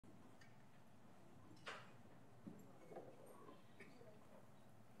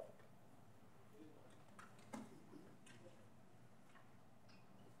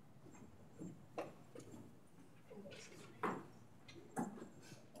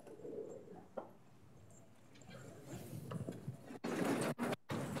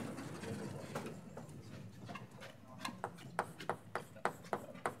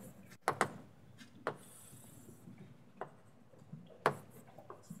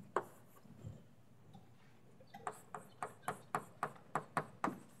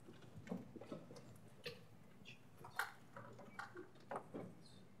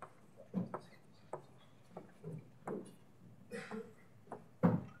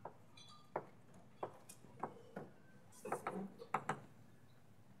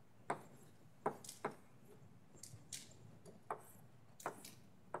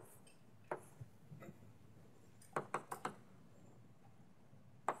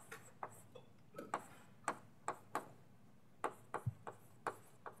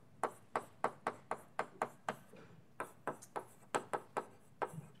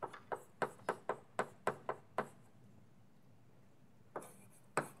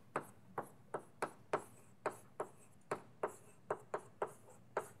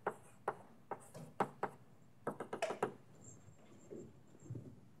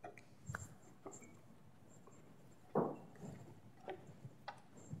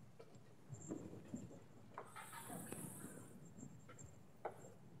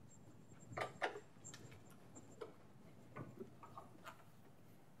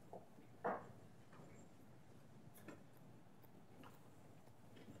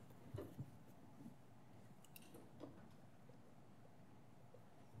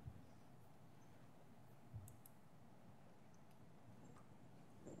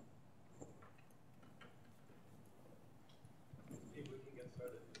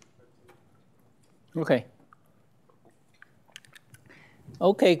Okay.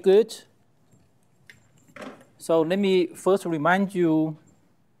 Okay, good. So let me first remind you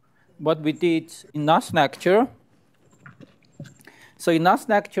what we did in last lecture. So in last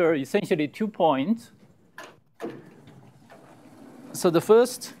lecture, essentially 2 points. So the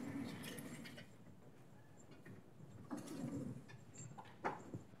first,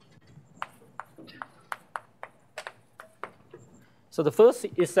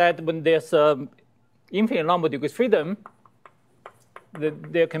 is that when there's infinite number of degrees freedom,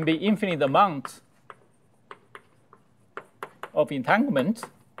 there can be infinite amount of entanglement.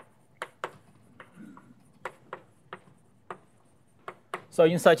 So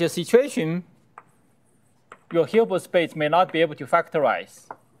in such a situation, your Hilbert space may not be able to factorize.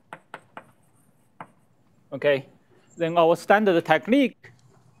 Okay, then our standard technique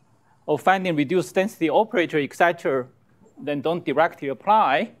of finding reduced density operator, etc., then don't directly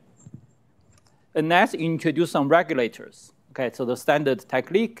apply unless you introduce some regulators. Okay, so the standard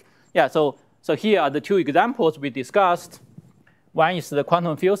technique. Yeah, so here are the 2 examples we discussed. One is the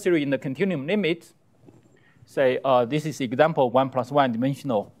quantum field theory in the continuum limit. Say this is example 1 + 1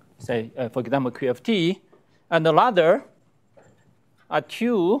 dimensional, say, for example, QFT. And the other are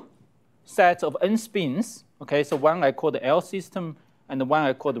 2 sets of n spins. Okay, so one I call the L system, and the one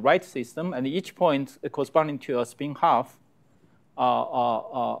I call the right system, and each point corresponding to a spin half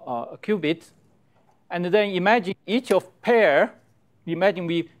qubit. And then imagine each of pair. Imagine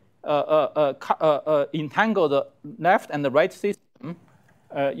we entangle the left and the right system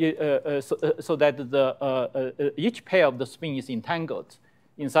so that each pair of the spin is entangled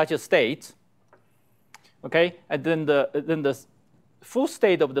in such a state. Okay, and then the full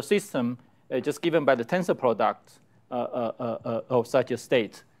state of the system just given by the tensor product of such a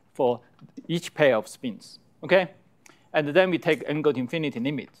state for each pair of spins. Okay, and then we take n go to infinity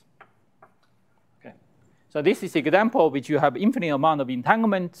limit. Okay, so this is example which you have infinite amount of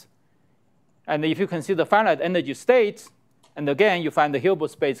entanglement, and if you consider finite energy state, and again you find the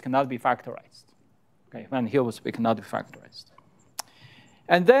Hilbert space cannot be factorized. Okay, find the Hilbert space cannot be factorized,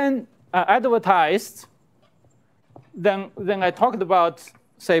 and then advertised. Then I talked about,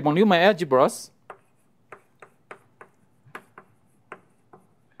 say, von Neumann algebras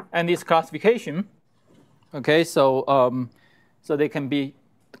and this classification. Okay, so they can be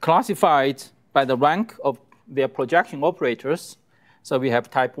classified by the rank of their projection operators. So we have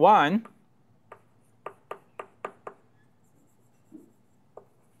type 1.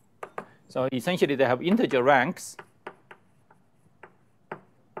 So essentially they have integer ranks.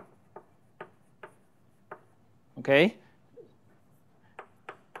 Okay,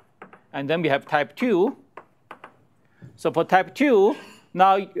 and then we have type 2. So for type 2,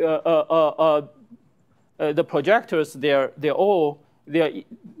 now the projectors they're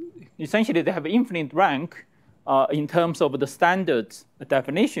essentially they have infinite rank in terms of the standard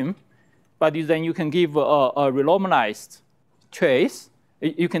definition, but then you can give a renormalized trace.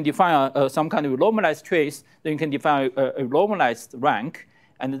 You can define some kind of renormalized trace. Then you can define a renormalized rank,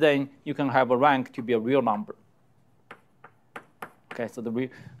 and then you can have a rank to be a real number. Okay, so you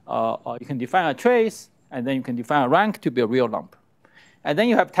can define a trace, and then you can define a rank to be a real number. And then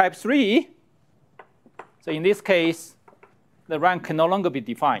you have type 3. So in this case, the rank can no longer be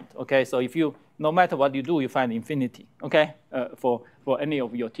defined. Okay, so if you, no matter what you do, you find infinity. Okay, for any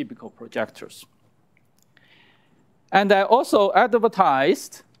of your typical projectors. And I also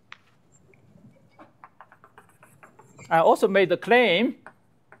advertised. I also made the claim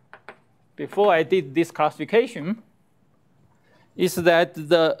before I did this classification. Is that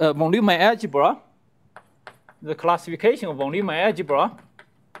the von Neumann algebra, the classification of von Neumann algebra,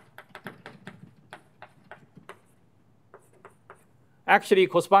 actually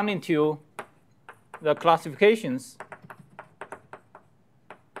corresponding to the classifications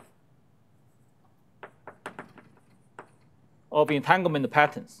of entanglement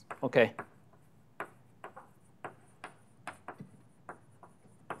patterns. Okay.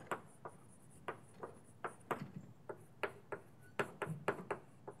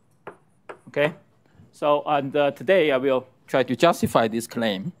 Okay, so today I will try to justify this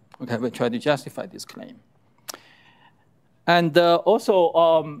claim. Okay, we'll try to justify this claim. And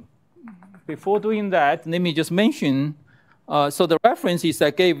also, before doing that, let me just mention, so the references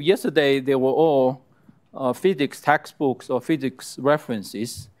I gave yesterday, they were all physics textbooks or physics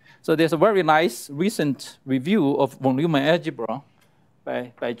references. So there's a very nice recent review of von Neumann algebra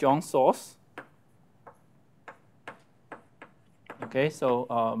by John Sauce. Okay,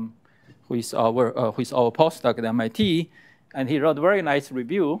 so who is our postdoc at MIT, and he wrote a very nice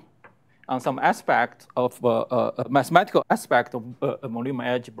review on some aspect of a mathematical aspect of von Neumann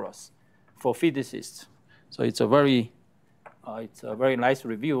algebras for physicists. So it's a very nice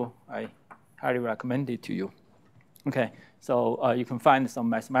review. I highly recommend it to you. Okay, so you can find some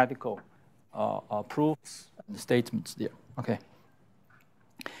mathematical proofs and statements there. Okay.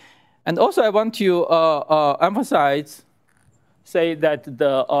 And also I want to emphasize, say that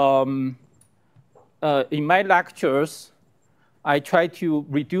in my lectures, I try to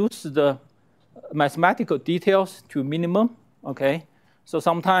reduce the mathematical details to minimum, okay? So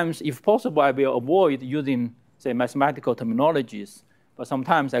sometimes, if possible, I will avoid using, say, mathematical terminologies, but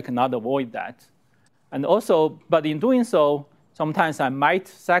sometimes I cannot avoid that. And also, but in doing so, sometimes I might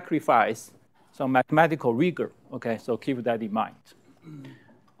sacrifice some mathematical rigor, okay? So keep that in mind.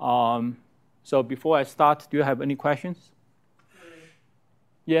 So before I start, do you have any questions?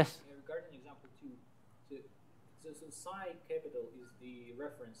 Yes? Regarding example 2, so psi capital is the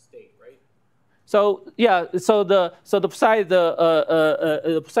reference state, right? So yeah, so the psi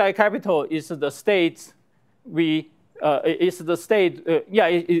capital is the state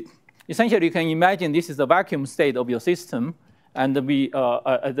essentially you can imagine this is the vacuum state of your system, and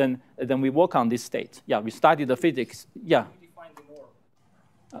then we work on this state. Yeah, we study the physics. Yeah. You define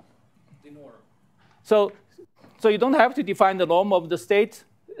the norm. So you don't have to define the norm of the state.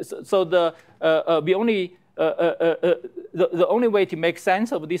 So the only way to make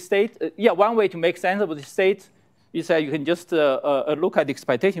sense of this state, one way to make sense of this state is that you can just look at the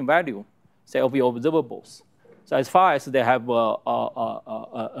expectation value, say, of your observables. So as far as they have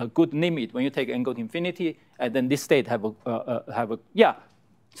a good limit, when you take n go to infinity, and then this state have a.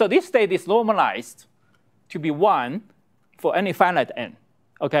 So this state is normalized to be 1 for any finite n,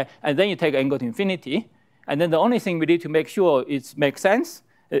 okay? And then you take n go to infinity, and then the only thing we need to make sure it makes sense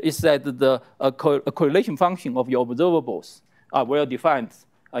is that the correlation function of your observables are well defined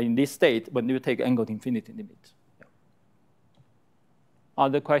in this state when you take n go to infinity limit.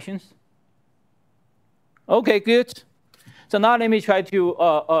 Other questions? Okay, good. So now let me try to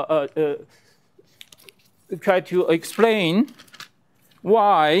explain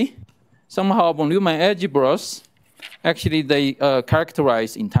why somehow von Neumann algebras actually they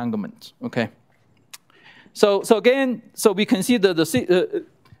characterize entanglement. Okay. So again, so we consider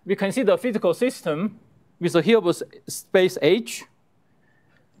a physical system with a Hilbert space H,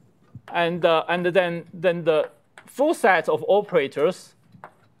 and then the full set of operators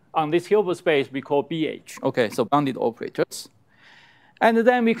on this Hilbert space we call BH. Okay, so bounded operators, and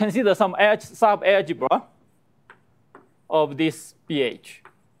then we consider some sub-algebra of this BH.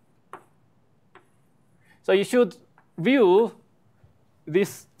 So you should view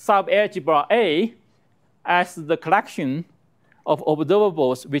this sub-algebra A as the collection of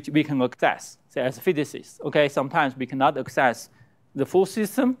observables which we can access, say, as physicists. Okay, sometimes we cannot access the full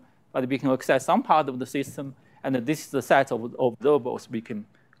system, but we can access some part of the system, and this is the set of observables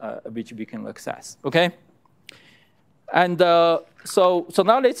which we can access. Okay, and so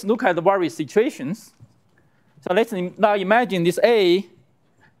now let's look at the various situations. So let's now imagine this A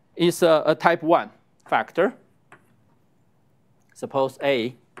is a type 1 factor. Suppose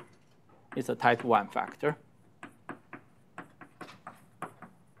A is a type 1 factor.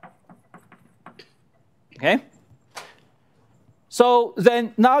 Okay. So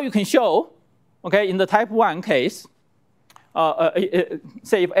then now you can show, okay, in the type 1 case,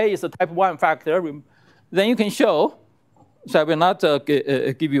 say if A is a type 1 factor, then you can show, so I will not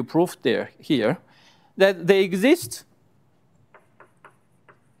give you proof here, that they exist.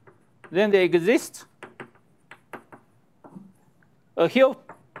 Then they exist a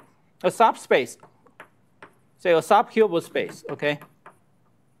subspace, say a sub-Hilbert space, okay,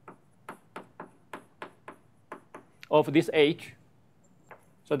 of this H.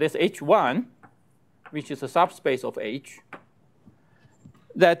 So this H1, which is a subspace of H,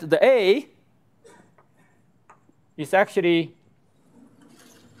 that the A is actually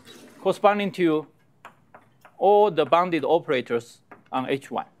corresponding to all the bounded operators on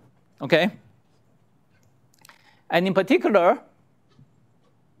H1, okay? And in particular,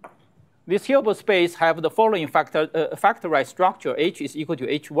 this Hilbert space have the following factorized structure. H is equal to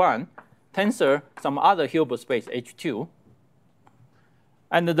H1, tensor some other Hilbert space H2.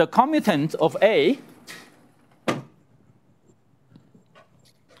 And the commutant of A,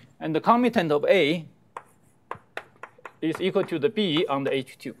 is equal to the B on the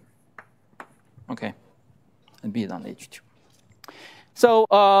H2. Okay, and B is on the H2. So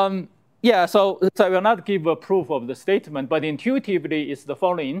so I will not give a proof of the statement, but intuitively it's the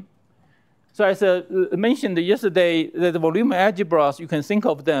following. So as mentioned yesterday, the volume algebras, you can think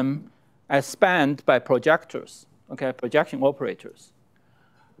of them as spanned by projectors, okay, projection operators.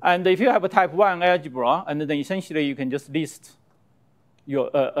 And if you have a type 1 algebra, and then essentially you can just list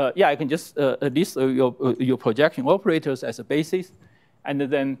I can just list your projection operators as a basis, and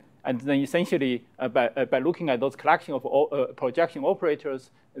then essentially by looking at those collection of projection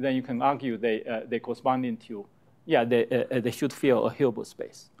operators, then you can argue they corresponding to they should fill a Hilbert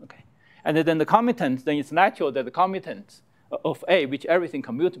space. Okay, and then the commutant, then it's natural that the commutant of A, which everything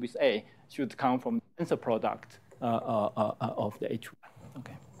commute with A, should come from the tensor product of the H1.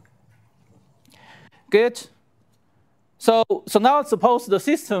 Okay. Good. So now suppose the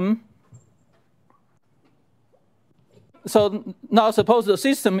system. So now suppose the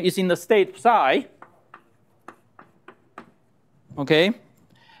system is in the state psi. Okay,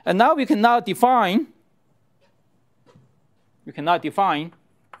 and now we can now define. You can now define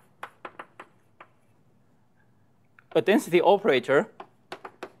a density operator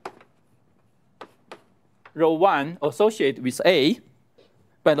rho 1 associated with A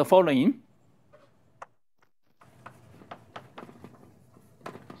by the following.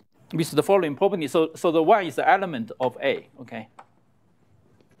 With the following property. So the 1 is the element of A. Okay.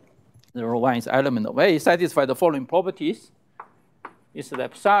 The rho 1 is the element of A. Satisfy the following properties. Is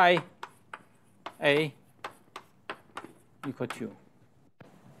that psi A equal to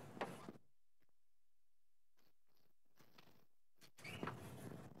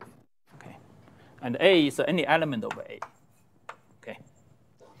and A is any element of A. Okay.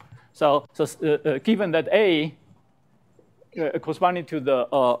 So given that A corresponding to the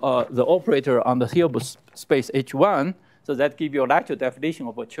operator on the Hilbert space H1, so that gives you a natural definition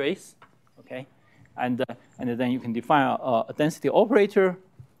of a trace. Okay, and then you can define a density operator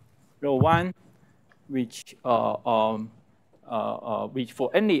rho 1, which for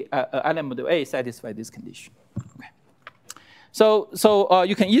any element of A satisfy this condition. Okay. So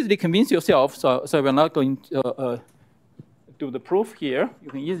you can easily convince yourself. So we're not going to do the proof here. You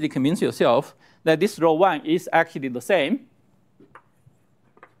can easily convince yourself that this rho 1 is actually the same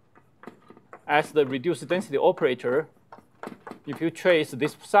as the reduced density operator if you trace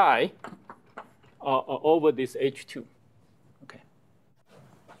this psi over this H2. Okay.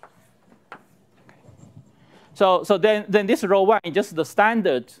 So then this rho 1 is just the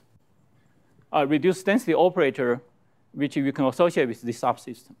standard reduced density operator which you can associate with this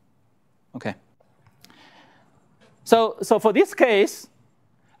subsystem. Okay. So for this case,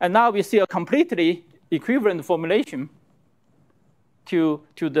 and now we see a completely equivalent formulation to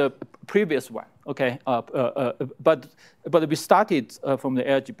the previous one. Okay. But we started from the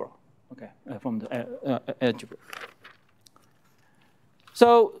algebra. Okay. From the algebra.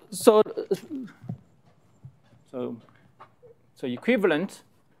 So equivalent.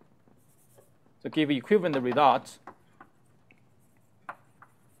 So give equivalent results.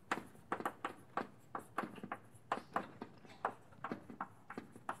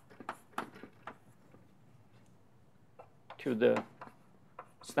 To the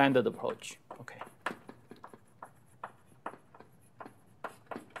standard approach. Okay.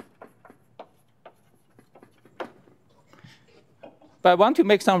 But I want to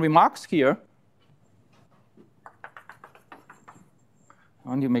make some remarks here.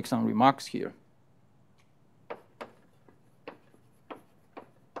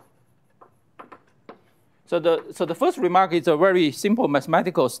 So the first remark is a very simple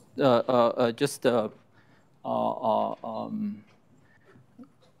mathematical,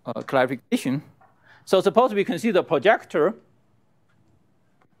 clarification. So suppose we consider projector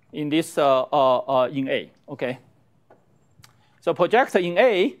in this in A. Okay. So projector in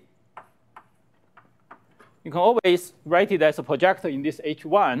A, you can always write it as a projector in this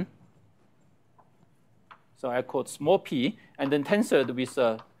H1. So I call it small p, and then tensored with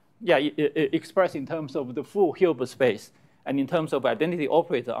expressed in terms of the full Hilbert space and in terms of identity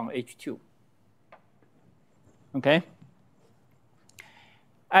operator on H2. Okay.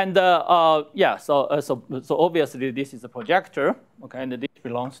 And so obviously this is a projector. Okay, and this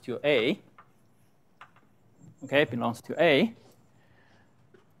belongs to A. Okay, belongs to A.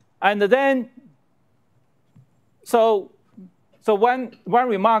 And then, so one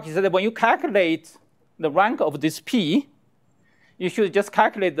remark is that when you calculate the rank of this P, you should just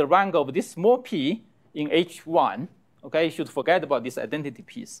calculate the rank of this small p in H1. Okay, you should forget about this identity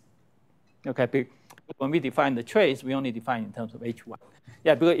piece. Okay, when we define the trace, we only define in terms of H1.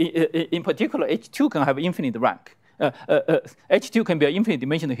 Yeah, because in particular, H2 can have infinite rank. H2 can be an infinite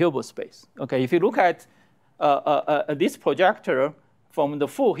dimensional Hilbert space. Okay, if you look at this projector from the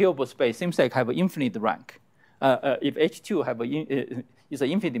full Hilbert space, seems like have an infinite rank. If H2 have is an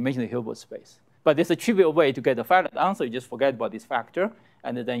infinite dimensional Hilbert space. But there's a trivial way to get a finite answer. You just forget about this factor,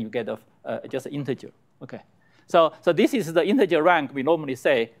 and then you get just an integer. Okay. So this is the integer rank we normally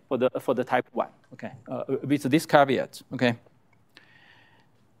say for the type 1. Okay. With this caveat. Okay.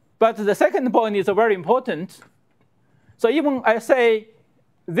 But the second point is very important. So even I say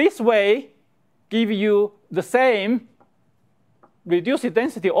this way give you the same reduced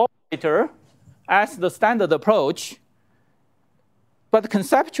density operator as the standard approach, but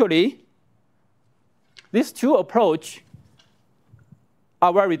conceptually, these two approaches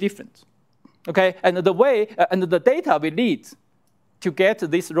are very different. Okay, and the way and the data we need to get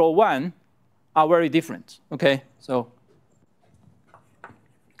this rho 1 are very different. Okay, so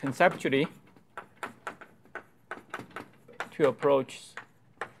conceptually, two approaches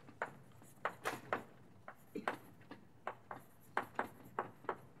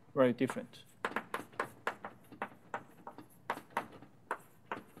very different.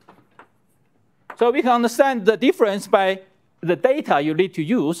 So we can understand the difference by the data you need to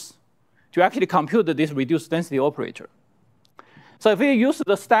use to actually compute this reduced density operator. So if we use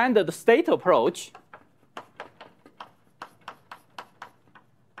the standard state approach,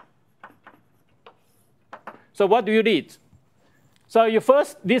 so what do you need? So you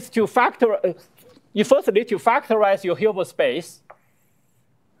first need to factorize your Hilbert space.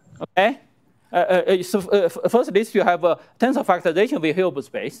 Okay. First need to have a tensor factorization with Hilbert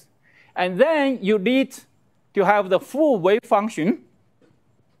space, and then you need to have the full wave function.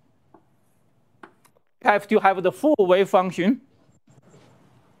 Have to have the full wave function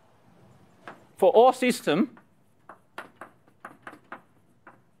for all systems.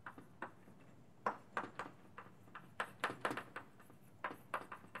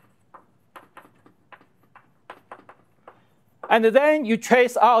 And then you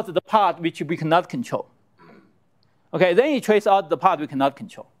trace out the part which we cannot control. Okay, then you trace out the part we cannot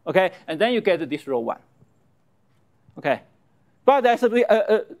control. Okay, and then you get this rho 1. Okay, but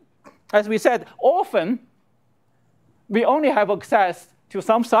as we said, often we only have access to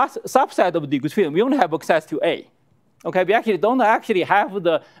some subset of degree field. We only have access to A. Okay, we actually don't actually have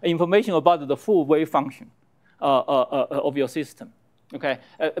the information about the full wave function of your system. Okay,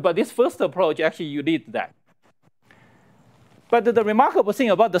 but this first approach, actually, you need that. But the remarkable thing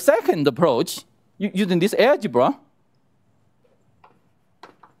about the second approach, using this algebra,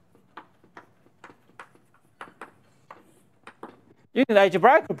 using the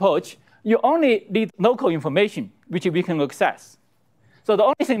algebraic approach, you only need local information, which we can access. So the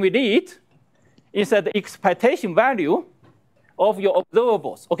only thing we need is that the expectation value of your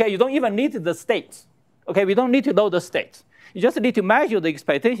observables. Okay, you don't even need the states. Okay, we don't need to know the states. You just need to measure the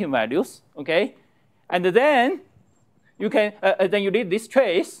expectation values. Okay, and then you can then you need this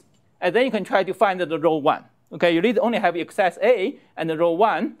trace, and then you can try to find the rho 1. Okay, you need only have excess A and the rho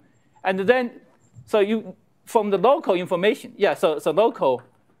 1, and then so you from the local information. Yeah, so local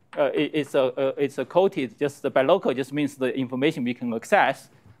it's a quoted just by local just means the information we can access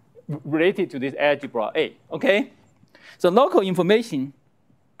related to this algebra A. Okay, so local information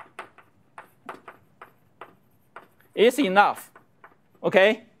is enough.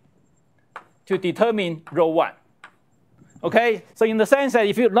 Okay, to determine rho 1. Okay, so in the sense that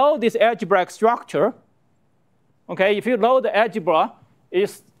if you know this algebraic structure, okay, if you know the algebra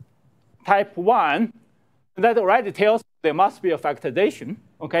is type 1, that already tells there must be a factorization.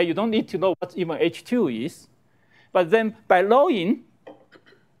 Okay, you don't need to know what even H2 is. But then by knowing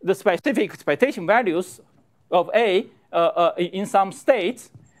the specific expectation values of A in some states,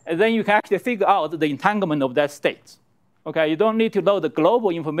 and then you can actually figure out the entanglement of that state. Okay, you don't need to know the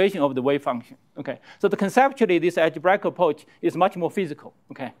global information of the wave function. Okay, so conceptually, this algebraic approach is much more physical.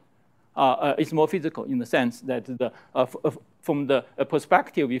 Okay, it's more physical in the sense that from the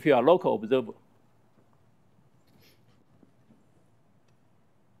perspective, if you are a local observer.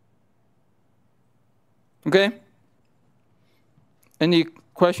 Okay. Any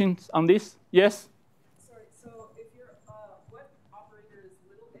questions on this? Yes. Sorry. So if your what operator is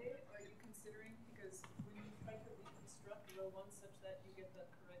little a, are you considering because when you try to reconstruct rho 1 such that you get the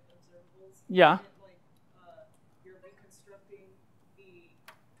correct observables? Yeah. Like you're reconstructing the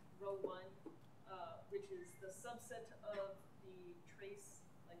rho 1, which is the subset of the trace,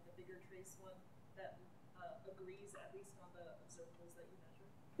 like the bigger trace one that agrees at least on the observables that you measure.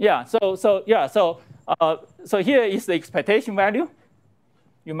 Yeah. So here is the expectation value.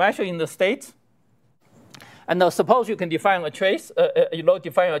 You measure in the state. And now suppose you can define a trace,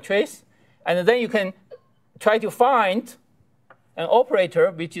 define a trace, and then you can try to find an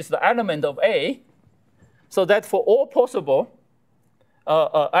operator which is the element of A, so that for all possible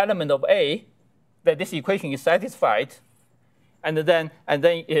element of A, that this equation is satisfied, and then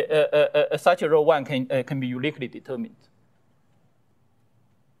such a rho 1 can be uniquely determined.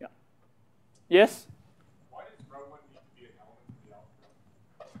 Yeah. Yes. Why does rho 1 need to be an element of the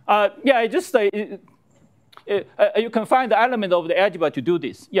algebra? Yeah, I just say you can find the element of the algebra to do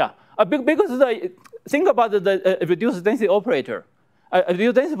this. Yeah, because think about the reduced density operator.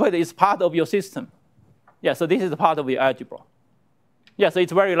 Reduced density operator is part of your system. Yeah, so this is part of your algebra. Yeah, so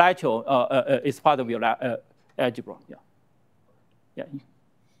it's very natural. It's part of your algebra. Yeah, yeah.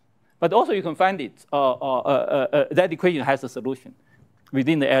 But also you can find it. That equation has a solution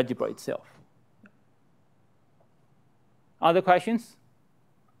within the algebra itself. Other questions?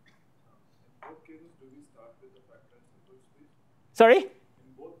 In both cases, do we start with the factor and simple space? Sorry?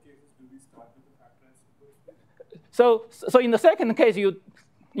 In both cases, do we start with the factor and simple space? So in the second case,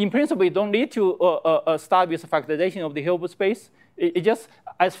 in principle, you don't need to start with factorization of the Hilbert space. It just,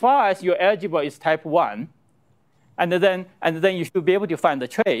 as far as your algebra is type 1, and then you should be able to find the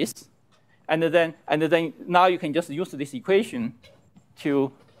trace, and then now you can just use this equation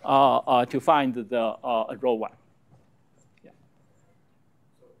to find the row 1. Yeah.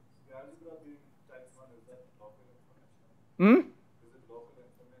 So the algebra being type 1, is that local information? Is it local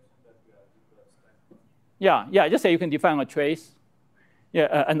information that the algebra is type 1? Yeah. Just say you can define a trace.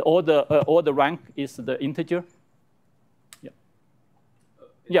 Yeah, and all the rank is the integer. Yeah.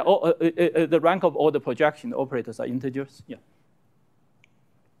 Yeah. The rank of all the projection operators are integers. Yeah.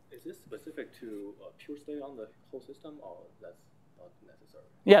 Is this specific to pure state on the whole system, or that's not necessary?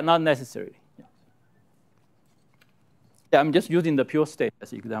 Yeah, not necessarily. Yeah. Yeah, I'm just using the pure state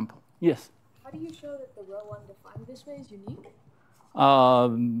as an example. Yes. How do you show that the row 1 defined this way is unique?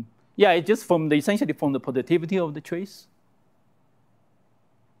 Yeah, it's just essentially from the productivity of the trace.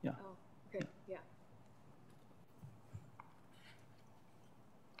 Yeah. Oh, okay. Yeah.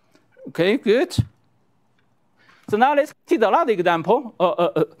 Okay, good. So now let's consider another example,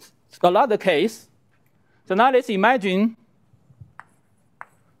 another case. So now let's imagine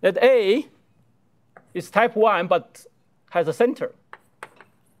that A is type 1 but has a center.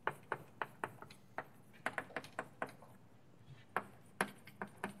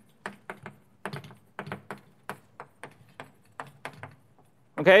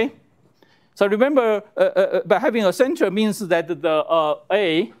 Okay? So remember, by having a center means that the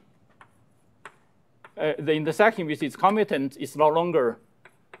A, the intersection with its commutant is no longer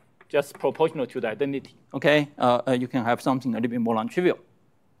just proportional to the identity. Okay? You can have something a little bit more non-trivial.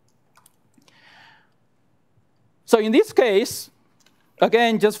 So in this case,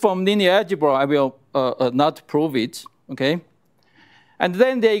 again, just from linear algebra, I will not prove it. Okay? And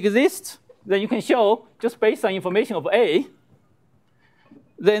then they exist. Then you can show, just based on information of A,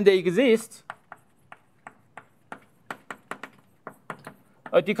 then they exist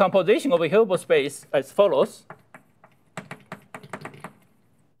a decomposition of a Hilbert space as follows.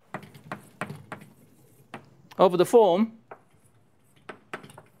 Of the form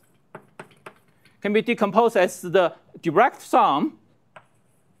can be decomposed as the direct sum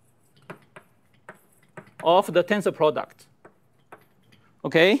of the tensor product.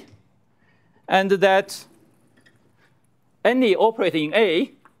 Okay? And that any operator in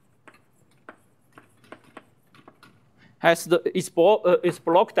A has its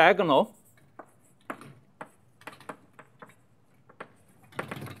block diagonal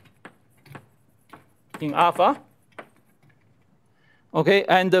in alpha. Okay,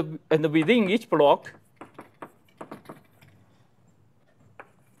 and within each block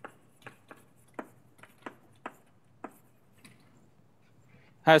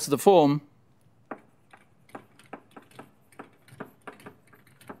has the form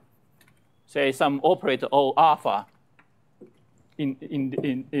say some operator O alpha in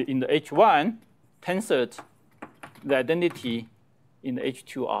the H1 tensored the identity in the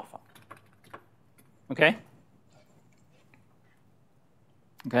H2 alpha. Okay?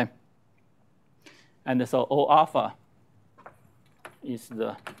 Okay. And so O alpha is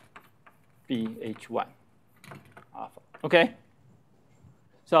the BH1 alpha. Okay?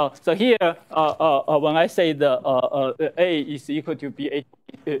 So here, when I say the A is equal to BH,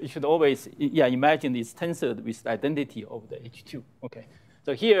 you should always imagine it's tensored with the identity of the H2. Okay.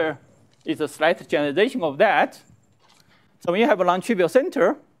 So here is a slight generalization of that. So when you have a non-trivial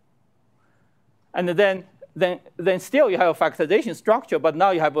center, and then still you have a factorization structure, but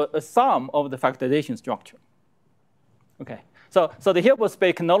now you have a sum of the factorization structure. Okay. So the Hilbert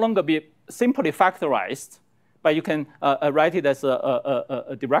space can no longer be simply factorized, but you can write it as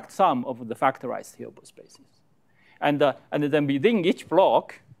a direct sum of the factorized Hilbert spaces. And then within each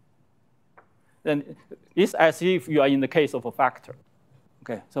block, then it's as if you are in the case of a factor.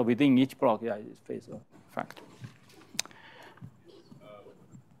 Okay, so within each block, it's phase of factor.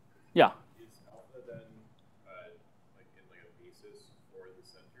 Yeah. Is alpha then like a basis for the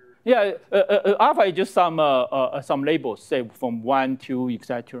center? Yeah, alpha is just some labels, say from 1, 2,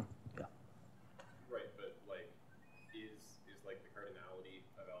 etc. Yeah. Right, but like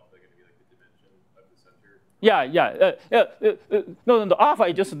Yeah, yeah. No. Alpha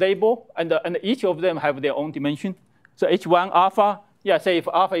is just label, and each of them have their own dimension. So H1 alpha, yeah, say if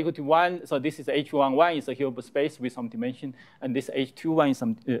alpha equal to 1, so this is H1, 1 is a Hilbert space with some dimension, and this H2, 1 is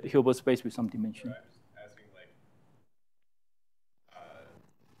some Hilbert space with some dimension. I'm just asking, like,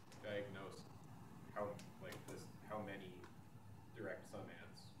 diagnose how many direct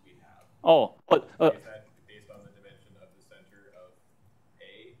summands we have. Oh, is that based on the dimension of the center of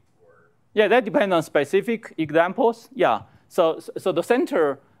A, or? Yeah, that depends on specific examples. Yeah. So the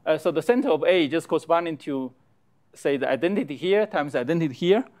center of A just corresponding to, say, the identity here times the identity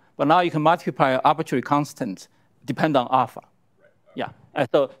here. But now you can multiply an arbitrary constant depend on alpha. Right. Yeah.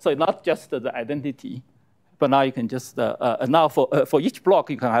 So it's not just the identity, but now you can just now for each block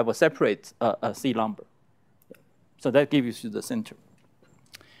you can have a separate C number. So that gives you the center.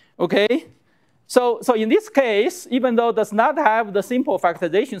 Okay. So in this case, even though it does not have the simple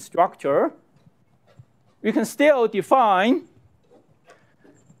factorization structure, we can still define.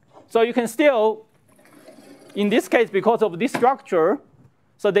 So you can still, in this case, because of this structure,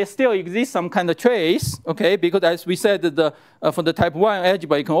 so there still exists some kind of trace, okay? Because as we said, for the type 1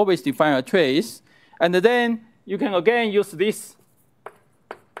 algebra, you can always define a trace. And then you can again use this.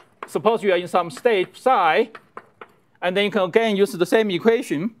 Suppose you are in some state psi, and then you can again use the same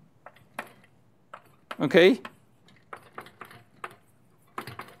equation, okay?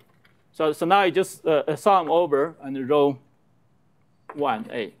 So now you just sum over and row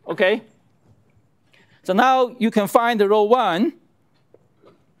 1A, okay? So now you can find the row 1.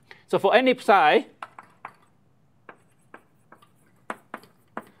 So for any psi,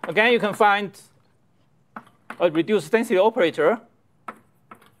 again, you can find a reduced density operator.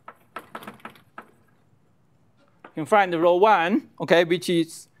 You can find the row 1, okay, which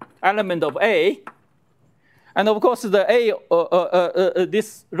is element of A. And of course, the A,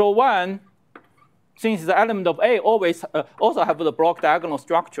 this row 1, since the element of A always also have the block diagonal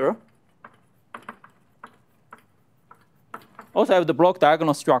structure. Also have the block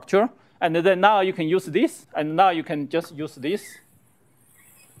diagonal structure. And then now you can use this, and now you can just use this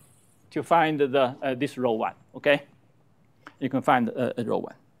to find this row 1, okay? You can find row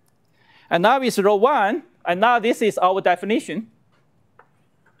 1. And now it's row 1, and now this is our definition,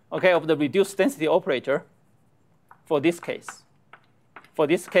 okay, of the reduced density operator for this case. For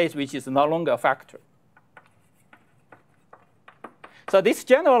this case, which is no longer a factor. So this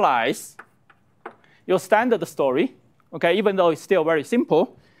generalizes your standard story. Okay, even though it's still very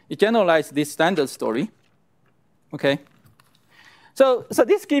simple, it generalizes this standard story. Okay. So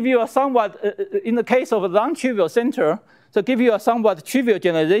this gives you a somewhat, in the case of a non-trivial center, so give you a somewhat trivial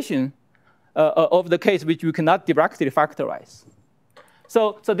generalization of the case which you cannot directly factorize.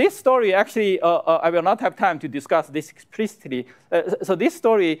 So this story actually, I will not have time to discuss this explicitly. So this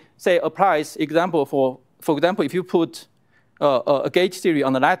story, say, applies example for example, if you put a gauge theory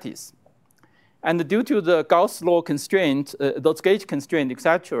on the lattice, and due to the Gauss law constraint, those gauge constraint,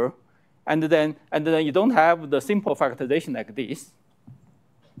 etc., and then you don't have the simple factorization like this,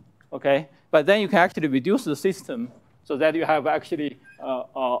 okay? But then you can actually reduce the system so that you have actually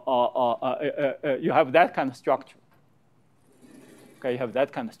you have that kind of structure. Okay, you have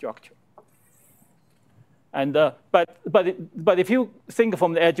that kind of structure. And but if you think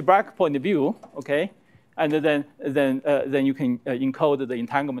from the algebraic point of view, okay, and then you can encode the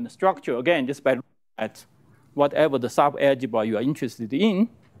entanglement structure again just by looking at whatever the sub-algebra you are interested in,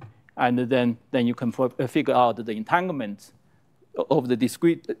 and then you can figure out the entanglement of the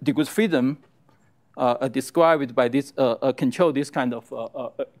discrete degrees of freedom described by this control this kind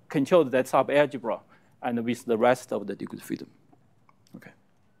of control that sub-algebra and with the rest of the degrees of freedom. Okay.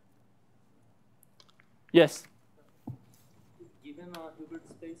 Yes. Given a Hilbert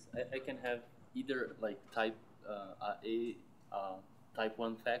space, I can have either like type A type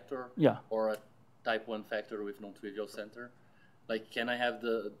 1 factor, yeah, or a type 1 factor with non-trivial center. Like, can I have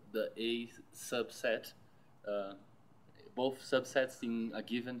the A subset, both subsets in a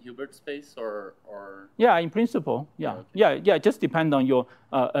given Hilbert space, or? Yeah, in principle, yeah, okay. yeah. Just depend on your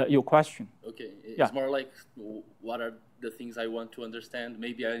question. Okay, it's more like what are the things I want to understand.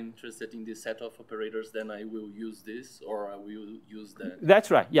 Maybe I'm interested in this set of operators, then I will use this, or I will use that. That's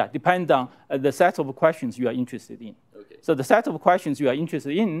right, yeah, depend on the set of questions you are interested in. Okay. So the set of questions you are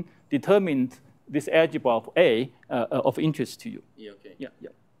interested in determined this algebra of A of interest to you. Yeah, okay. Yeah.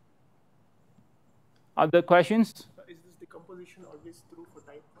 Other questions? Is this decomposition always true for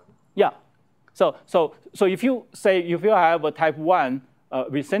type 1? Yeah. So if you have a type 1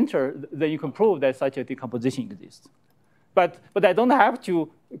 with center, then you can prove that such a decomposition exists. But I don't have to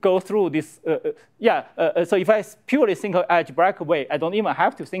go through this. So if I purely think of algebraic way, I don't even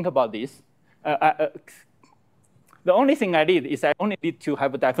have to think about this. the only thing I need is I only need to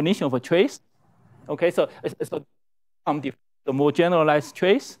have a definition of a trace. Okay, so the more generalized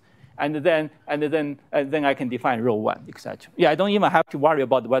trace, and then I can define row 1, etc. Yeah, I don't even have to worry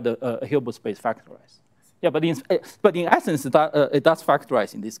about whether a Hilbert space factorizes. Yeah, but in essence, it does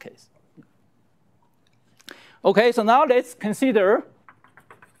factorize in this case. Okay, so now let's consider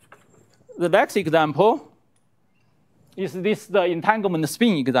the next example. Is this the entanglement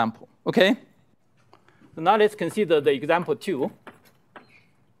spin example? Okay. So now let's consider the example 2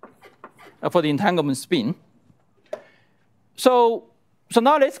 for the entanglement spin. So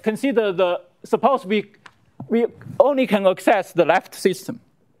now let's consider suppose we only can access the left system.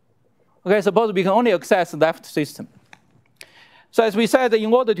 Okay, suppose we can only access the left system. So as we said,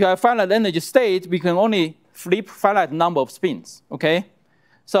 in order to have finite energy state, we can only flip finite number of spins. Okay,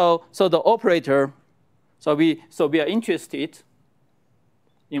 so the operator. So we are interested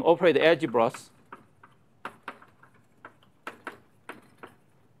in operator algebras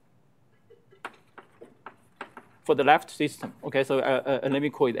for the left system. Okay, so let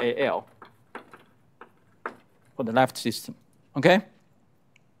me call it AL for the left system. Okay,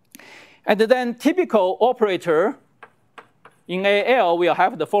 and then typical operator in AL will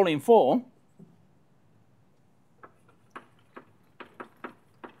have the following form.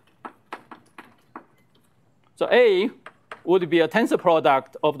 So A would be a tensor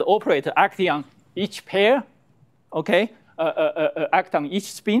product of the operator acting on each pair, okay, act on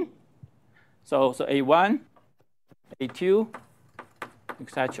each spin. So A1, A2,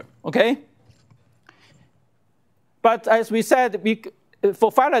 etc. Okay. But as we said,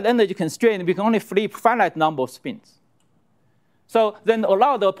 for finite energy constraint, we can only flip finite number of spins. So then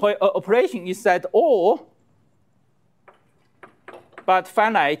allowed operation is that all but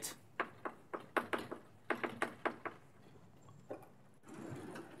finite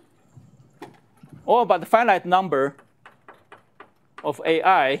number of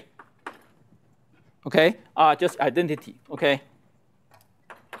AI, okay, are just identity, okay?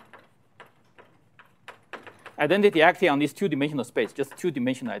 Identity acting on this two-dimensional space, just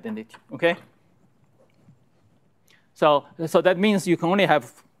two-dimensional identity, okay? So that means you can only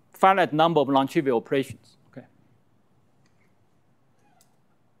have finite number of non-trivial operations, okay?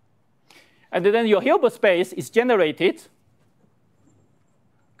 And then your Hilbert space is generated,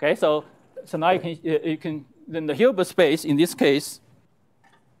 okay? So now you can then the Hilbert space in this case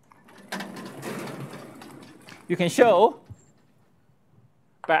you can show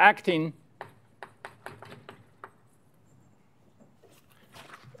by acting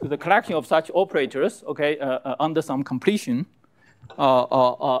the collection of such operators, okay, under some completion, by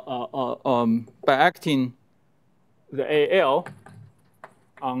acting the AL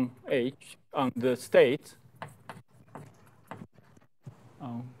on H on the state.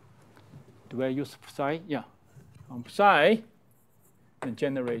 Do I use psi? Yeah. On psi, and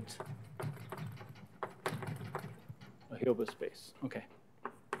generate a Hilbert space. Okay.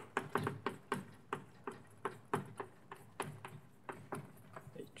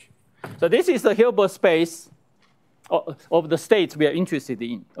 H. So this is the Hilbert space of the states we are interested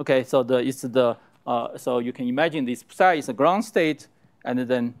in. Okay. So so you can imagine this psi is a ground state, and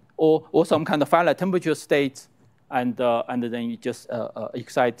then or some kind of finite temperature state, and then you just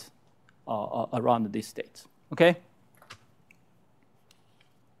excite around these states, okay?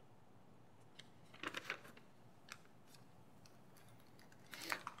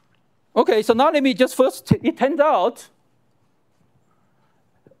 Okay, so now let me just first, it turns out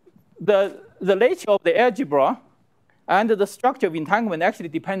the nature of the algebra and the structure of entanglement actually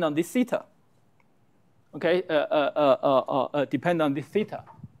depend on this theta, okay? Depend on this theta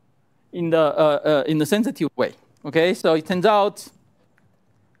in the sensitive way, okay? So it turns out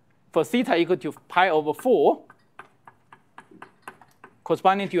for theta equal to pi over 4,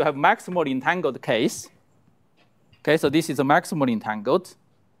 corresponding to have maximally entangled case. Okay, so this is a maximally entangled.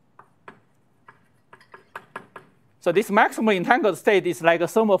 So this maximally entangled state is like a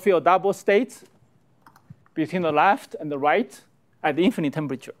thermal field double state between the left and the right at the infinite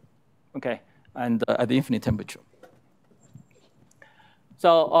temperature. Okay, and at the infinite temperature.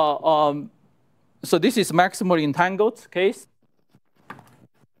 So so this is maximally entangled case.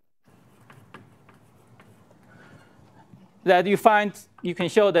 That you can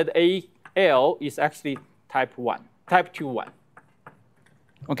show that AL is actually type 2-1.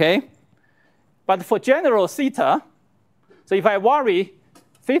 Okay? But for general theta, so if I vary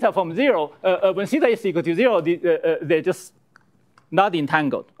theta from 0, when theta is equal to 0, they're just not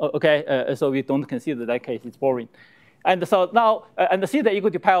entangled. Okay? So we don't consider that case, it's boring. And so now, and the theta equal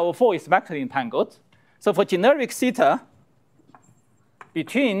to pi over 4 is maximally entangled. So for generic theta,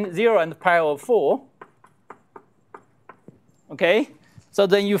 between 0 and pi over 4, Okay, so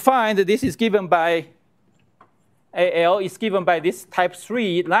then you find that this is given by AL is given by this type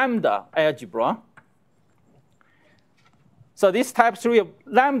 3 lambda algebra. So this type 3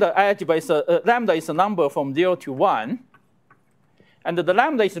 lambda algebra is lambda is a number from 0 to 1. And the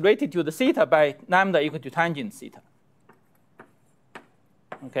lambda is related to the theta by lambda equal to tangent theta.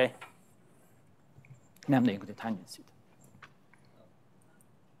 Okay, lambda equal to tangent theta.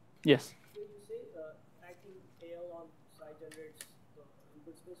 Yes? When you say acting AL on psi generates the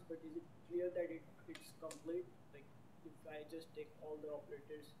input space, but is it clear that it's complete? Like if I just take all the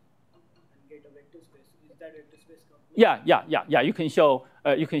operators and get a vector space, is that vector space complete? Yeah. You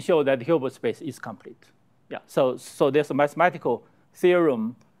can show that the Hilbert space is complete. Yeah. So there's a mathematical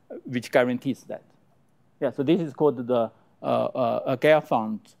theorem which guarantees that. Yeah. So this is called the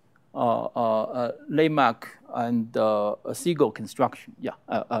Gelfand, Laymark, and Siegel construction. Yeah.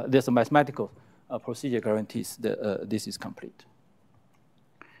 There's a mathematical procedure guarantees that this is complete.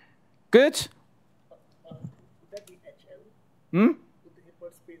 Good. Would that be HL? Hmm? Would the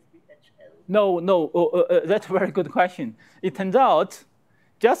Hilbert space be HL? No. That's a very good question. It turns out,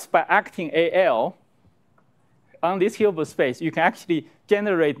 just by acting AL on this Hilbert space, you can actually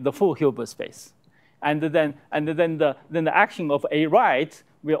generate the full Hilbert space, and then the action of A right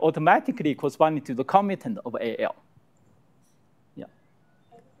will automatically correspond to the commutant of AL. Yeah.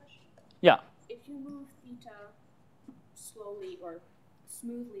 I have a question. Yeah. If you move theta slowly or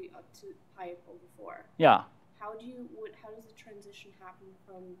smoothly up to pi over 4, Yeah. how does the transition happen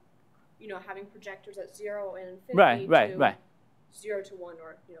from, having projectors at 0 and Right. infinity to 0 to 1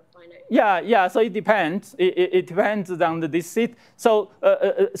 or finite? Yeah. So it depends. It depends on this seat. So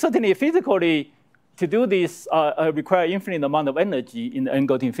certainly physically, to do this require infinite amount of energy in the n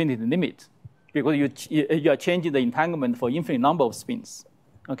go to infinity limit, because you are changing the entanglement for infinite number of spins.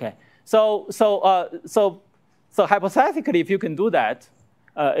 Okay. So hypothetically, if you can do that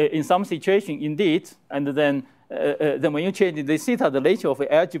in some situation, indeed, and then when you change the theta, the ratio of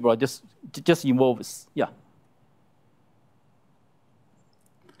the algebra just evolves. Yeah.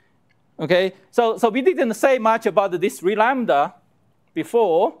 Okay. So we didn't say much about this 3 lambda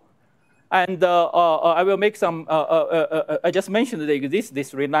before. And I will make some. I just mentioned that exists this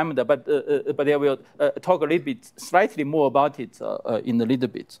 3 lambda, but I will talk a little bit, slightly more about it in a little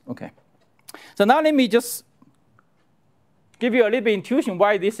bit. Okay. So now let me just give you a little bit intuition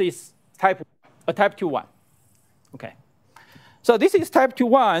why this is type 2-1. Okay. So this is type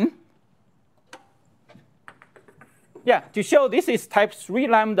 2-1. Yeah, to show this is type 3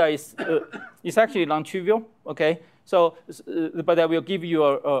 lambda is actually non-trivial. Okay. So, but I will give you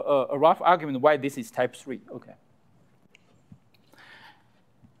a rough argument why this is type 3. Okay.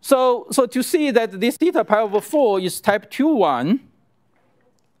 So to see that this theta pi over 4 is type 2-1,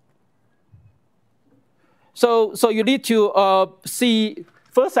 so you need to see,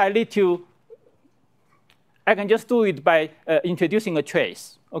 first I can just do it by introducing a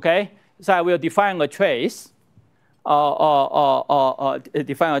trace. Okay. So I will define a trace,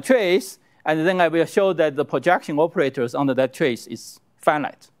 and then I will show that the projection operators under that trace is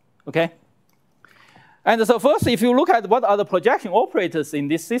finite. Okay? And so first, if you look at what are the projection operators in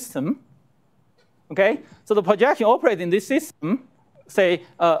this system, okay? So the projection operator in this system, say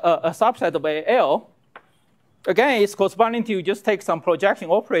a subset of AL, again, it's corresponding to you just take some projection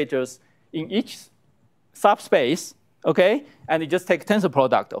operators in each subspace, okay? And you just take tensor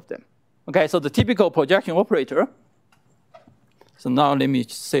product of them. Okay, so the typical projection operator. So now let me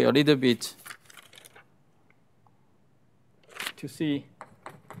say a little bit to see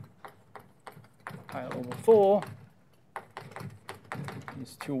pi over 4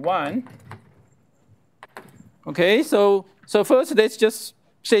 is 2-1. Okay, so first let's just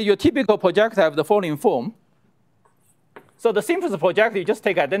say your typical projector have the following form. So the simplest projector, you just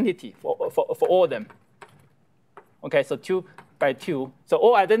take identity for all of them. Okay, so 2 by 2. So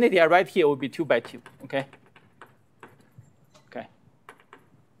all identity I write here will be 2 by 2. Okay.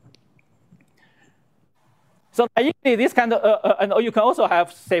 So usually this kind of, and you can also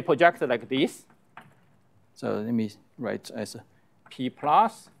have, say, projector like this. So let me write as a P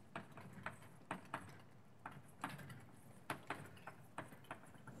plus.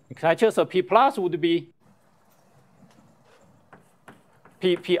 Etc. So P plus would be,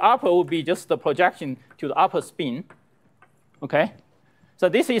 P upper would be just the projection to the upper spin. Okay. So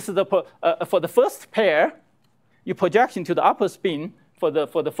this is the, for the first pair, you projection to the upper spin for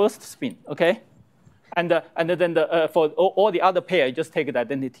the first spin. Okay. And then for all the other pair, you just take the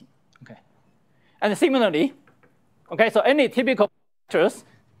identity. Okay. And similarly, okay, so any typical projectors,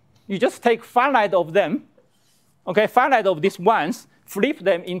 you just take finite of them, okay, finite of these ones, flip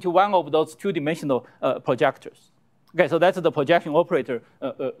them into one of those 2-dimensional projectors. Okay, so that's the projection operator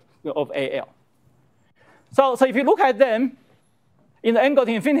of AL. So if you look at them, in the n-go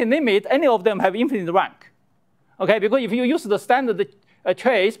to infinity limit, any of them have infinite rank. Okay, because if you use the standard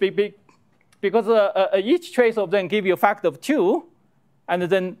trace, because each trace of them give you a factor of 2, and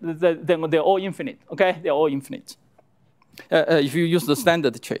then they're all infinite. Okay, they're all infinite. If you use the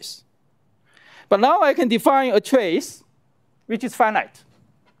standard trace. But now I can define a trace which is finite.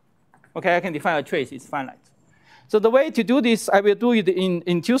 Okay, I can define a trace is finite. So the way to do this, I will do it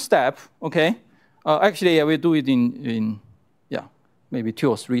in 2 steps. Okay, actually I will do it in maybe 2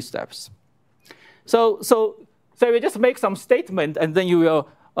 or 3 steps. So we just make some statement, and then you will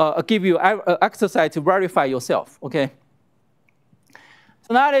give you exercise to verify yourself. Okay.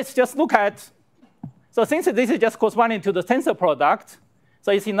 So now let's just look at. So since this is just corresponding to the tensor product,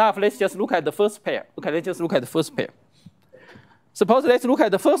 so it's enough. Let's just look at the first pair. Okay, let's just look at the first pair. Suppose let's look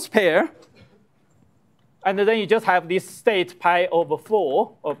at the first pair, and then you just have this state pi over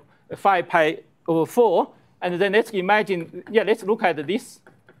 4, or 5 pi over 4, and then let's imagine, let's look at this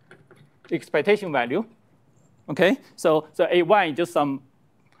expectation value. Okay, so A1 is just some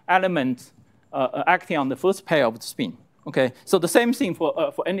element acting on the first pair of the spin. Okay, so the same thing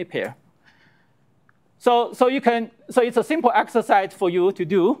for any pair. So it's a simple exercise for you to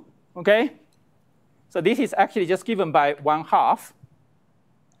do. Okay, so this is actually just given by 1/2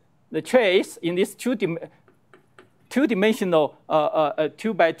 the trace in this two-dimensional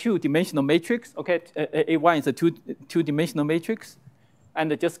 2x2 dimensional matrix. Okay, A1 is a two-dimensional matrix,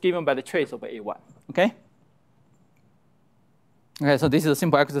 and just given by the trace of A1. Okay. Okay, so this is a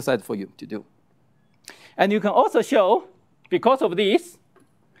simple exercise for you to do. And you can also show, because of this,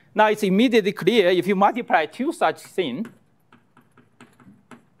 now it's immediately clear if you multiply 2 such things,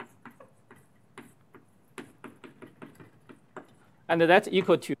 and that's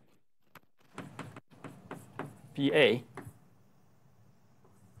equal to BA.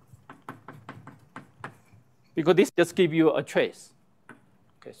 Because this just gives you a trace.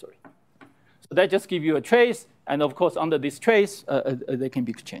 Okay, sorry. So that just gives you a trace, and of course, under this trace, they can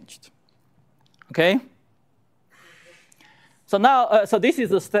be exchanged. Okay? So now, so this is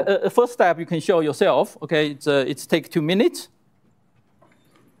the first step you can show yourself. Okay, it's take 2 minutes.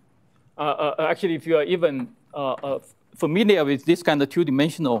 Actually, if you are even familiar with this kind of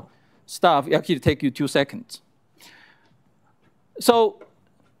two-dimensional stuff, it actually takes you 2 seconds. So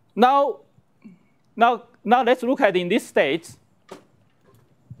now let's look at in this state,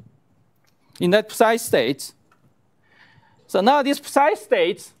 in that precise state. So now this precise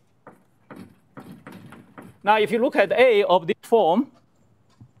state, now if you look at A of this form,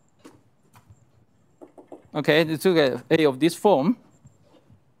 okay, let's look at A of this form.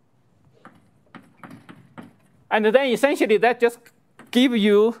 And then essentially that just gives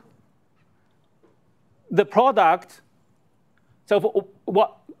you the product. So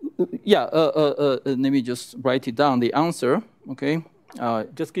what? Yeah. Let me just write it down. The answer. Okay.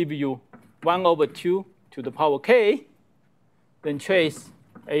 Just give you 1/2 to the power k. Then trace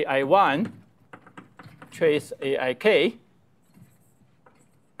AI1, trace AIK.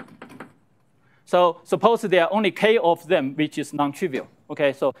 So suppose there are only k of them, which is non-trivial.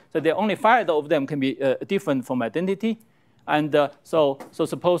 Okay, so there are only 5 of them can be different from identity, and so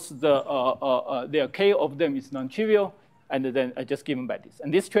suppose there are k of them is non-trivial, and then just given by this.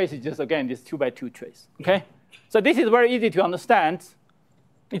 And this trace is just again this 2x2 trace. Okay, so this is very easy to understand.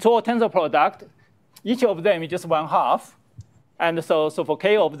 It's all tensor product. Each of them is just 1/2, and so for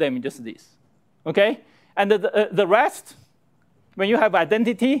k of them it's just this. Okay, and the rest, when you have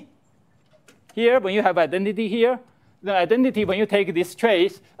identity here, the identity, when you take this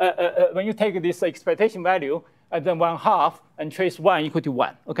trace, when you take this expectation value, and then 1/2 and trace 1 equal to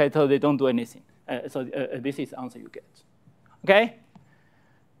 1. Okay, so they don't do anything. So this is the answer you get. Okay?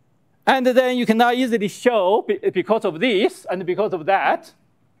 And then you can now easily show, because of this and because of that,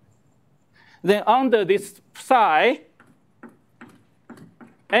 then under this psi,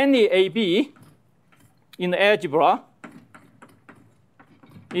 any AB in the algebra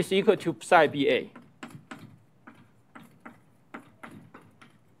is equal to psi BA.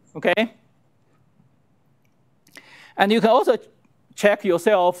 Okay? And you can also check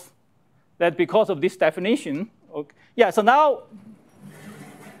yourself that because of this definition, okay, yeah, so now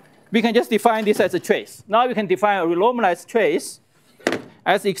we can just define this as a trace. Now we can define a renormalized trace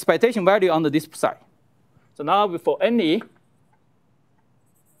as the expectation value under this psi. So now for any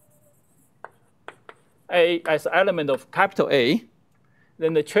A as an element of capital A,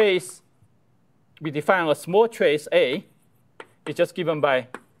 then the trace, we define a small trace A, is just given by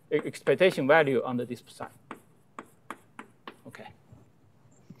expectation value under this psi. Okay.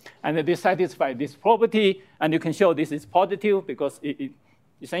 And this satisfies this property, and you can show this is positive because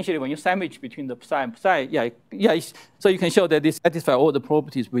essentially when you sandwich between the psi and psi, so you can show that this satisfies all the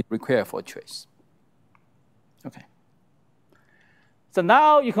properties we require for a trace. Okay. So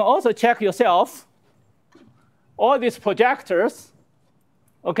now you can also check yourself. All these projectors,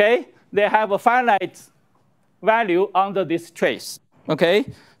 okay, they have a finite value under this trace. Okay.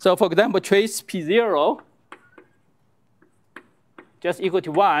 So for example, trace P0 just equal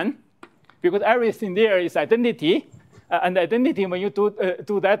to 1, because everything there is identity. And identity, when you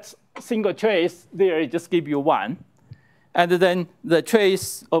do that single trace there, it just gives you 1. And then the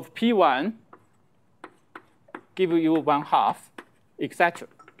trace of P1 give you 1/2, etc.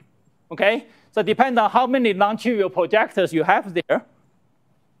 Okay? So depending on how many non-trivial projectors you have there,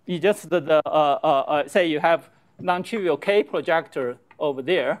 you just say you have non-trivial K projector over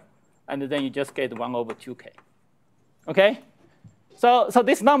there, and then you just get 1/2K. Okay? So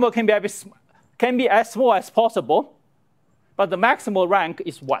this number can be as small as possible, but the maximal rank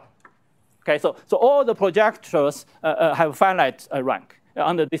is 1. Okay, so all the projectors have finite rank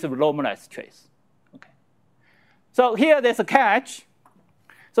under this normalized trace. Okay. So here there's a catch.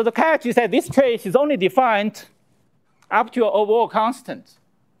 So the catch is that this trace is only defined up to an overall constant,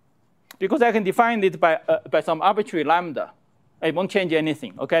 because I can define it by some arbitrary lambda. It won't change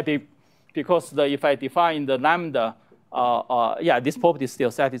anything. Okay, because if I define the lambda. This property is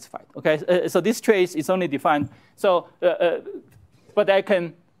still satisfied. Okay, so this trace is only defined. So, but I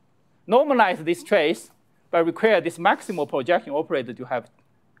can normalize this trace by require this maximal projection operator to have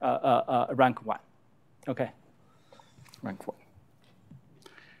rank 1. Okay, rank 1.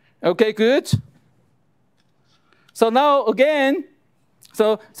 Okay, good. So now again,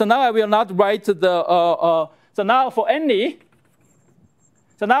 so now I will not write the. So now for any.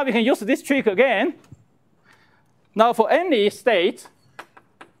 So now we can use this trick again. Now, for any state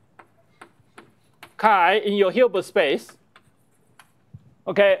chi in your Hilbert space,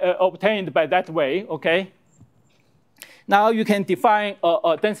 okay, obtained by that way, okay. Now you can define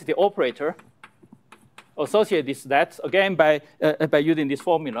a density operator, associate this that again by using this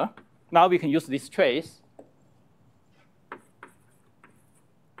formula. Now we can use this trace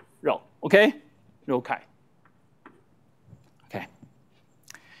rho, okay, rho chi.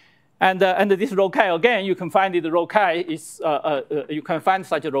 And this rho chi, again, you can find the rho chi is, you can find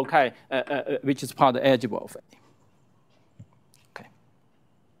such a rho chi which is part of the algebra of A. Okay.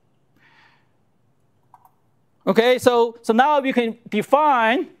 Okay, so now we can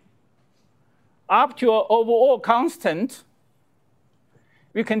define up to an overall constant.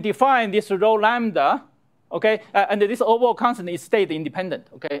 We can define this rho lambda, okay, and this overall constant is state independent,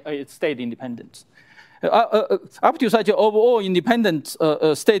 okay, it's state independent. Up to such an overall independent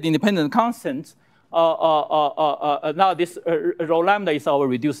state independent constant, now this rho lambda is our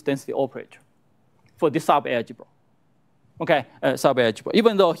reduced density operator for this subalgebra. Okay, subalgebra.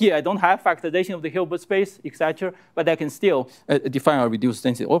 Even though here I don't have factorization of the Hilbert space, etc., but I can still define a reduced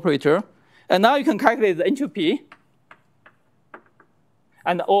density operator. And now you can calculate the entropy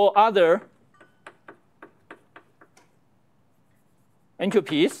and all other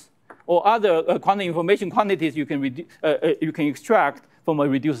entropies. Or other quantum information quantities you can extract from a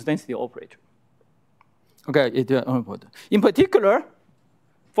reduced density operator. Okay, in particular,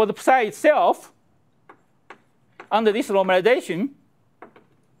 for the psi itself, under this normalization,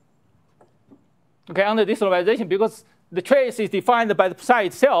 okay, under this normalization, because the trace is defined by the psi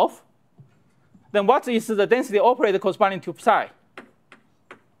itself, then what is the density operator corresponding to psi?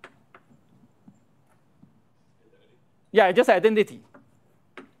 Yeah, just identity.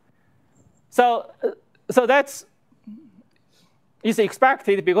 So that's is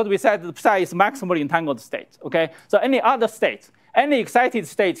expected because we said the psi is maximally entangled state. Okay, so any other state, any excited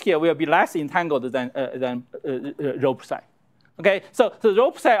state here will be less entangled than rho psi. Okay, so the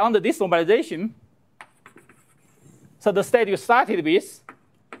rho psi under this normalization. So the state you started with,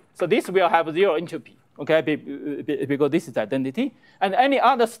 so this will have 0 entropy. Okay, because this is identity, and any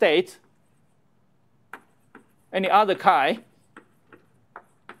other state, any other chi.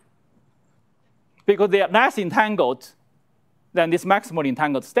 Because they are less entangled than this maximally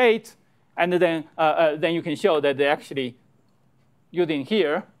entangled state, and then you can show that they actually using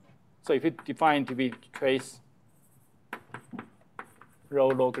here. So if you define to be trace rho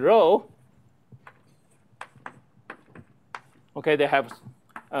log rho, okay, they have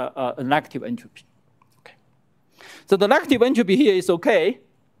a negative entropy. Okay. So the negative entropy here is okay,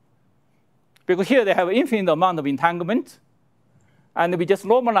 because here they have an infinite amount of entanglement. And we just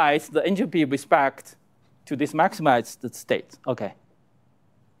normalize the entropy with respect to this maximized state. Okay.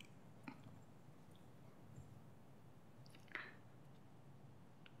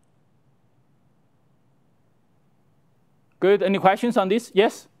 Good. Any questions on this?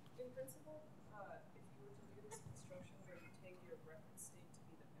 Yes? In principle, if you were to do this construction where you take your reference state to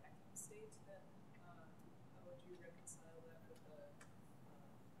be the vacuum state, then how would you reconcile that with the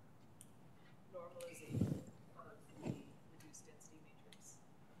normalization of the reduced density matrix?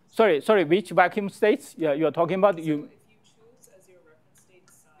 Sorry, which vacuum states you're talking about? So if you choose as your reference state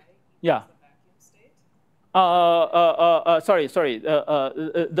psi equals Yeah. the vacuum state, sorry.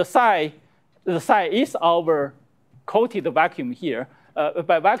 The psi is our coated vacuum here.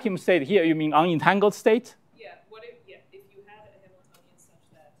 By vacuum state here, you mean unentangled state? yeah, if you had a Hamiltonian such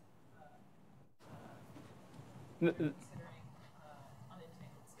that considering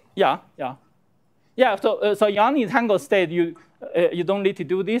unentangled state. Yeah. So in unentangled state, you don't need to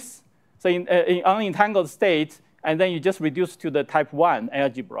do this. So in unentangled state, and then you just reduce to the type 1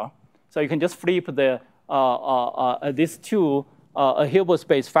 algebra. So you can just flip the these two Hilbert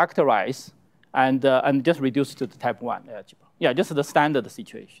space factorize and just reduce to the type 1 algebra. Yeah, just the standard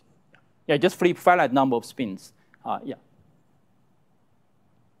situation. Yeah, just flip finite number of spins. Yeah.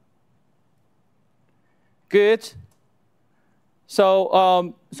 Good.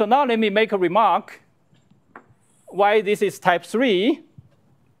 So now let me make a remark why this is type 3.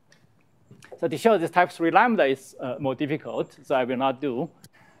 So to show this type 3 lambda is more difficult, so I will not do.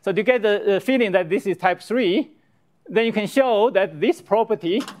 So to get the feeling that this is type 3, then you can show that this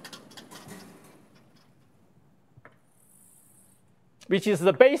property, which is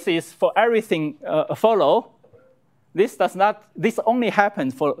the basis for everything follow, this only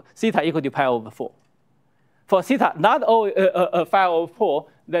happens for theta equal to pi over 4. For theta not pi over 4,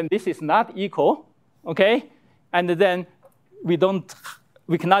 then this is not equal, okay? And then we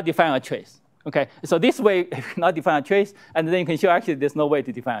cannot define a trace. Okay, so this way you cannot define a trace, and then you can show actually there's no way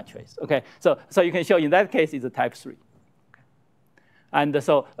to define a trace. Okay, so you can show in that case it's a type 3. Okay. And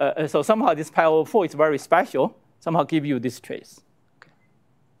so somehow this pi over 4 is very special. Somehow give you this trace. Okay,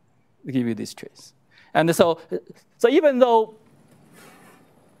 give you this trace. And so even though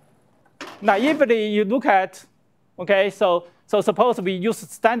naively you look at, okay, so suppose we use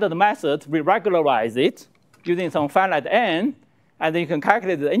standard method, we regularize it using some finite n. And then you can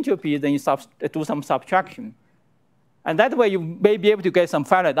calculate the entropy, then you do some subtraction. And that way you may be able to get some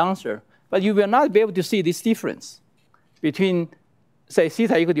finite answer, but you will not be able to see this difference between, say,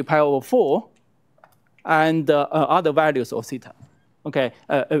 theta equal to pi over 4 and other values of theta, okay,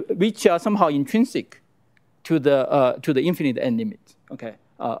 which are somehow intrinsic to the infinite n limit, okay,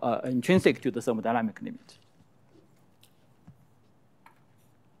 intrinsic to the thermodynamic limit.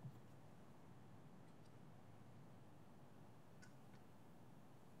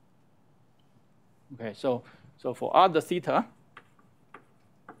 Okay, so for other theta,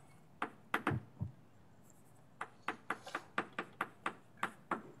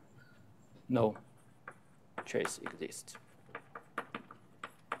 no trace exists.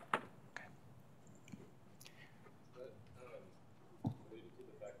 Okay. But alluding to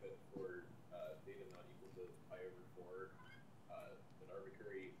the fact that for theta not equal to pi over 4, an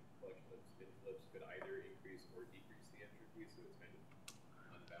arbitrary collection of spin flips could either increase or decrease the entropy, so it's kind of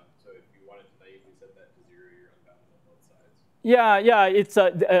unbound. So if you wanted to naively set that to 0, you're unbounded on both sides. Yeah, it's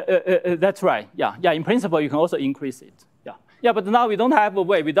that's right. Yeah, in principle you can also increase it. Yeah, but now we don't have a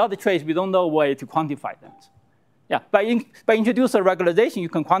way. Without the trace, we don't know a way to quantify that. Yeah, by introduce a regularization, you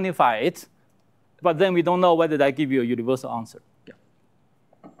can quantify it, but then we don't know whether that gives you a universal answer. Yeah.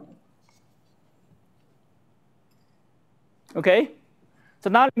 Okay, so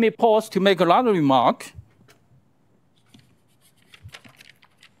now let me pause to make another remark.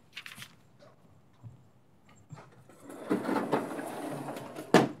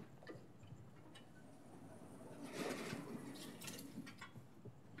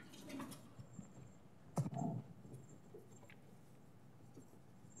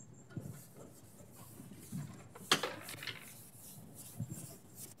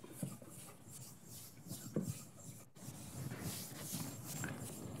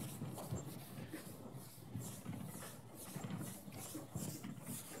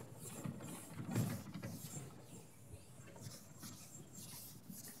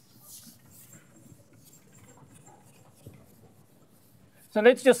 So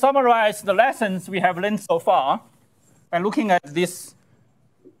let's just summarize the lessons we have learned so far by looking at this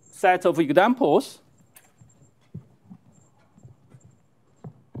set of examples.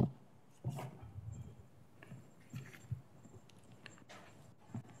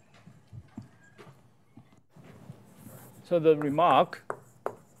 So the remark,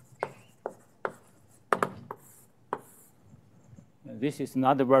 this is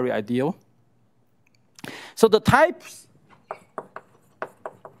not very ideal. So the types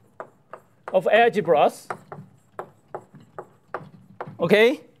of algebras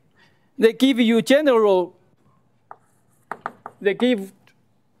okay, they give you general, they give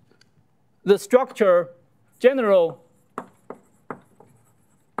the structure, general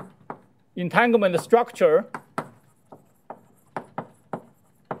entanglement structure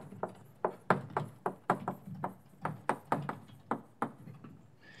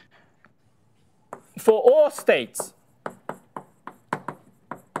for all states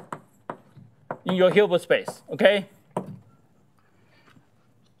in your Hilbert space, okay?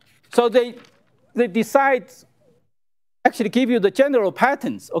 So they decide, actually give you the general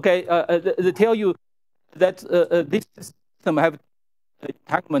patterns, okay? They tell you that this system have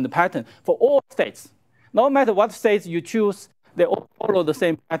entanglement pattern for all states. No matter what states you choose, they all follow the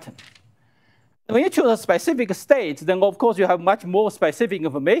same pattern. When you choose a specific state, then of course you have much more specific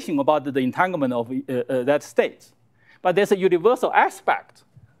information about the entanglement of that state. But there's a universal aspect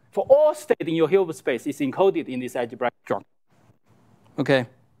for all states in your Hilbert space is encoded in this algebraic structure. Okay.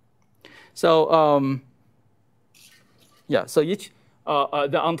 So yeah. So each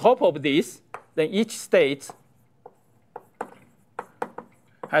on top of this, then each state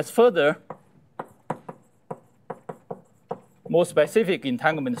has further more specific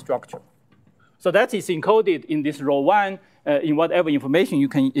entanglement structure. So that is encoded in this row 1 in whatever information you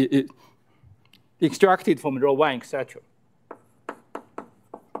can extract it from row 1, etc.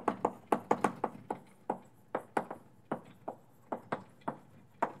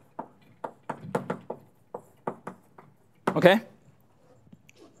 Okay.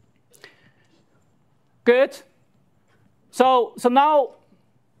 Good. So now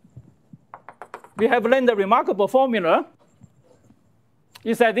we have learned a remarkable formula.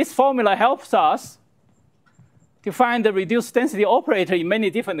 Is that this formula helps us to find the reduced density operator in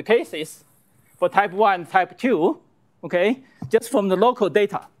many different cases for type 1, type 2, okay, just from the local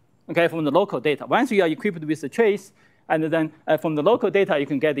data, okay, from the local data. Once you are equipped with the trace, and then from the local data, you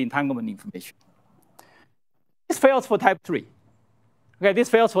can get the entanglement information. This fails for type 3. Okay, this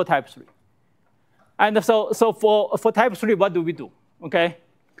fails for type 3. And so for type 3, what do we do? Okay,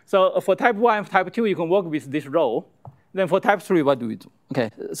 so for type 1, type 2, you can work with this row. Then for type 3, what do we do? Okay,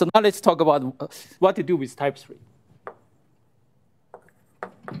 so now let's talk about what to do with type 3.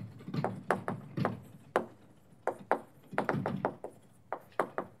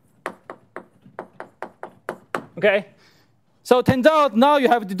 Okay, so it turns out now you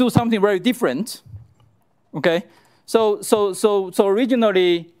have to do something very different. Okay, so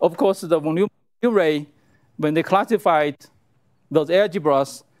originally, of course, the von Neumann, when they classified those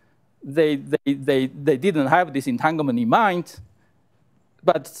algebras, they didn't have this entanglement in mind,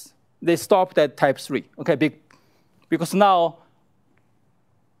 but they stopped at type 3, okay? Because now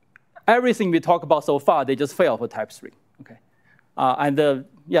everything we talk about so far, they just fail for type 3, okay?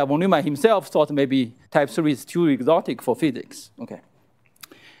 Yeah, von Neumann himself thought maybe type 3 is too exotic for physics, okay?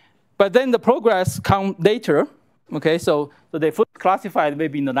 But then the progress come later, okay? So they first classified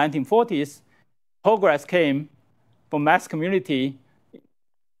maybe in the 1940s. Progress came from math community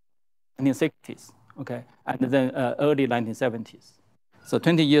in the 1960s, okay, and then early 1970s. So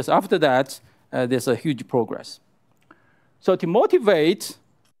 20 years after that, there's a huge progress. So to motivate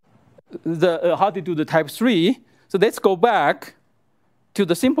how to do the type 3, so let's go back to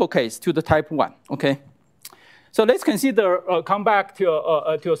the simple case, to the type 1, okay? So let's consider, come back to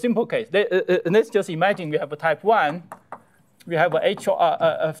a simple case. Let's just imagine we have a type 1. We have a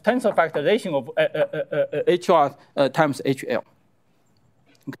tensor factorization of HR times HL,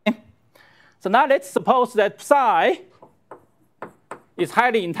 okay? So now let's suppose that psi is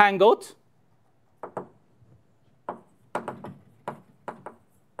highly entangled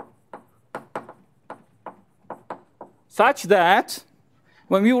such that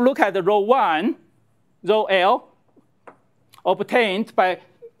when we look at the row 1, row L, obtained by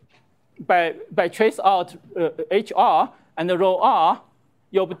trace out HR, and the row R,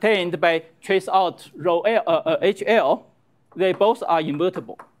 you obtained by trace out row HL, they both are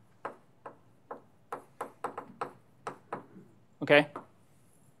invertible. Okay.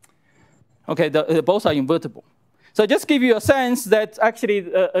 Okay, both are invertible. So just give you a sense that actually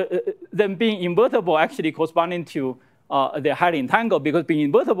them being invertible actually corresponding to they're highly entangled, because being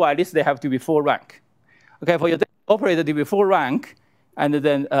invertible, at least they have to be full rank. Okay, for your operator to be full rank, and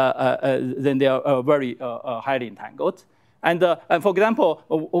then they are very highly entangled. And for example,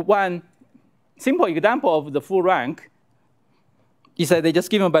 one simple example of the full rank is that they just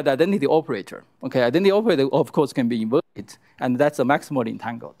given by the identity operator. Okay, identity operator, of course, can be inverted, and that's a maximally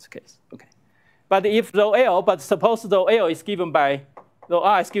entangled case. Okay, but if rho L, but suppose rho L is given by, rho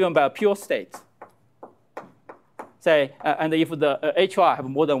R is given by a pure state, say, and if the HR have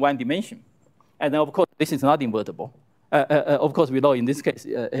more than one dimension, and then of course this is not invertible, Of course, we know in this case,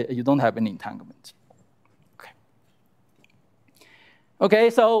 you don't have any entanglement. Okay. Okay,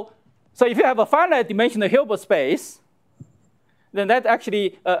 so if you have a finite dimensional Hilbert space, then that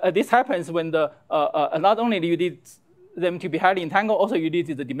actually, this happens when not only do you need them to be highly entangled, also you need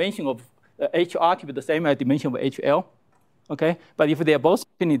the dimension of HR to be the same as dimension of HL. Okay, but if they are both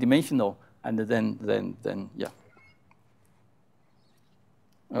unidimensional, and then yeah.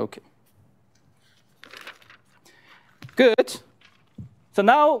 Okay. Good. So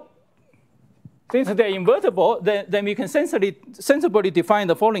now, since they're invertible, then we can sensibly define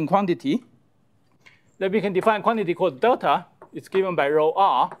the following quantity. Then we can define a quantity called delta. It's given by rho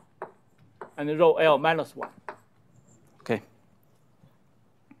r and rho L minus 1. Okay.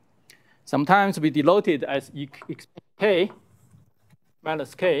 Sometimes we denote it as k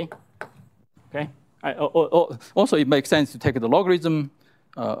minus k. Okay. Also, it makes sense to take the logarithm.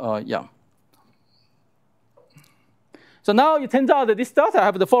 Yeah. So now it turns out that this delta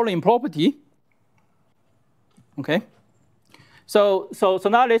have the following property. Okay. So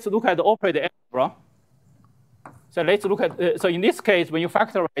now let's look at the operator algebra. So let's look at, so in this case, when you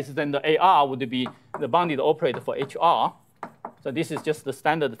factorize, then the AR would be the bounded operator for HR. So this is just the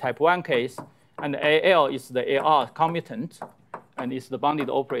standard type 1 case. And the AL is the AR commutant, and it's the bounded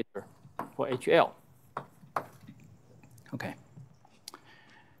operator for HL. Okay.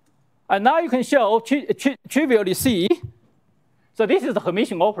 And now you can show trivially see. So this is the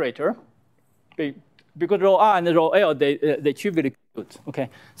Hermitian operator. Because rho r and rho L, they trivially compute. Okay.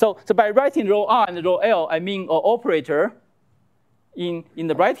 So by writing rho r and rho L, I mean an operator in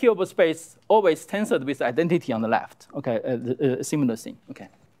the right Hilbert space always tensored with identity on the left. Okay, similar thing. Okay.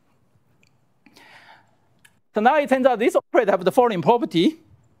 So now it turns out this operator have the following property.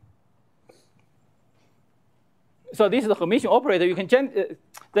 So this is the Hermitian operator. You can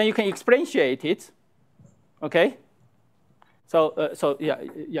then you can exponentiate it. Okay. So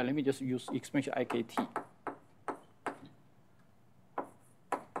yeah. Let me just use exponential IKT.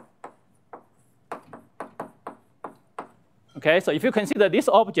 Okay. So if you consider this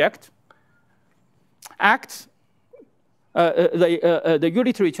object acts the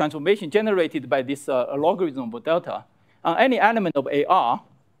unitary transformation generated by this logarithm of delta on any element of AR,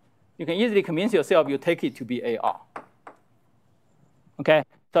 you can easily convince yourself you take it to be AR. Okay.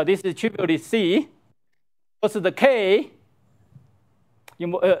 So this is trivially C. Also the K.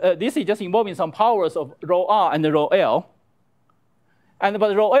 This is just involving some powers of rho r and rho L.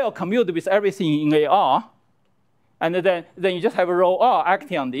 But rho L commute with everything in AR. And then you just have rho r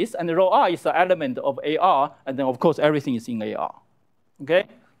acting on this. And rho r is the element of AR. And then, of course, everything is in AR. Okay?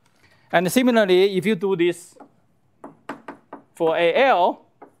 And similarly, if you do this for AL,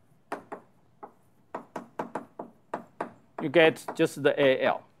 you get just the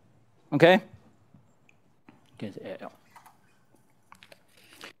AL. Okay? Get AL.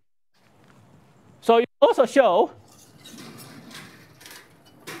 So you also show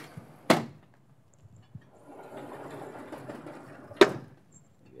maybe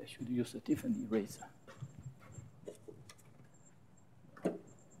I should use a different eraser.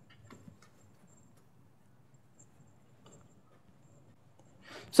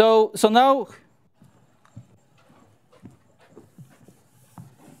 So now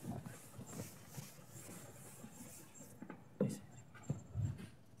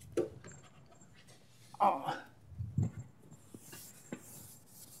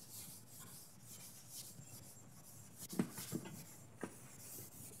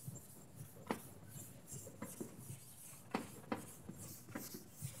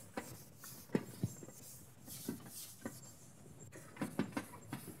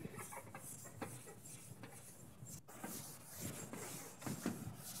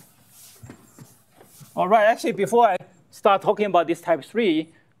all right, actually, before I start talking about this type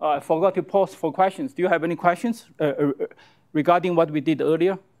 3, I forgot to pause for questions. Do you have any questions regarding what we did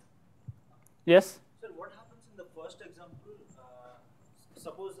earlier? Yes? Sir, what happens in the first example?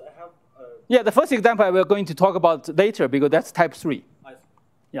 Suppose I have... Yeah, the first example we're going to talk about later because that's type 3. I see.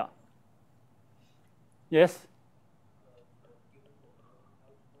 Yeah. Yes?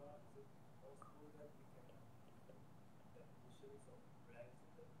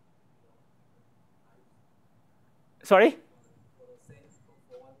 Sorry?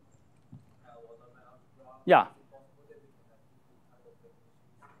 Yeah.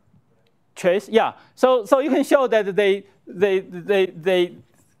 Trace, yeah. So you can show that they're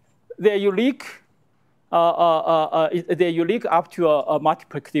unique. They're unique up to a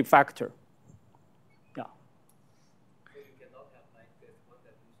multiplicative factor. Yeah. So you cannot have like this one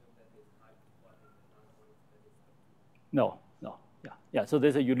definition that is type 1 and another one that is type 2. No. Yeah. So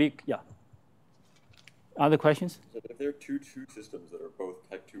there's a unique, yeah. Other questions? So if there are two systems that are both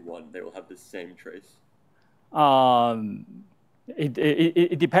type 2-1, they will have the same trace?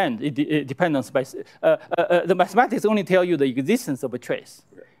 It depends. It depends on specific. The mathematics only tell you the existence of a trace,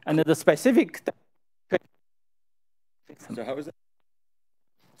 Okay. and the specific. So how is that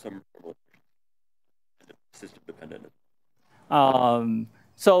some system dependent?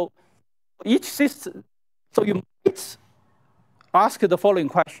 So each system. So you might ask the following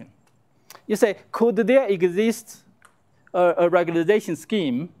question. You say, could there exist a regularization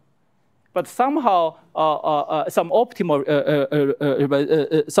scheme, but somehow some optimal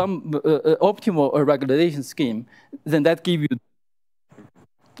regularization scheme, then that give you,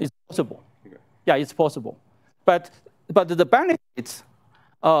 it's possible. Okay. Yeah, it's possible. But the benefits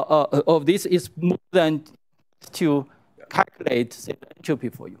of this is more than to calculate the entropy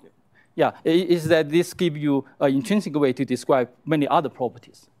for you. Yeah, is that this gives you an intrinsic way to describe many other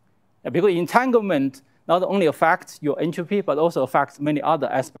properties. Because entanglement not only affects your entropy, but also affects many other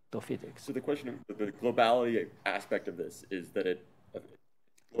aspects of physics. So the question of the globality aspect of this is that it's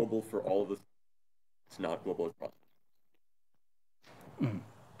global for all of this. It's not global across.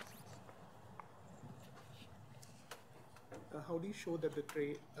 How do you show that the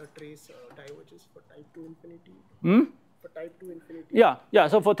trace diverges for type 2 infinity? For type 2 infinity? Yeah.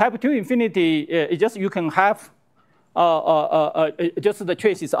 So for type 2 infinity, it just you can have just the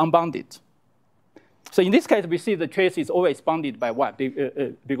trace is unbounded. So in this case, we see the trace is always bounded by 1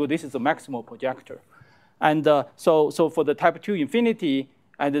 because this is the maximal projector. And so for the type 2 infinity,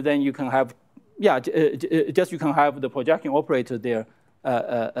 and then you can have, just you can have the projection operator there,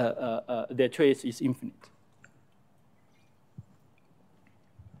 their trace is infinite.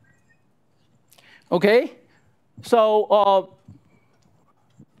 Okay, so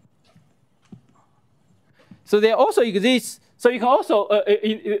there also exists. So you can also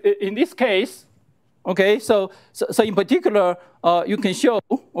in this case, okay. So in particular, you can show.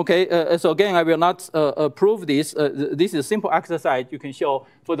 Okay, so again, I will not prove this. This is a simple exercise. You can show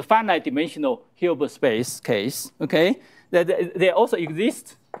for the finite dimensional Hilbert space case. Okay, that there also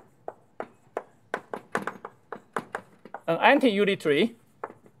exists an anti-unitary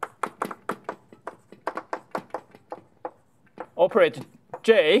operator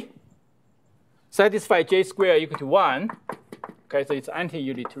J, satisfy J squared equal to 1. Okay, so it's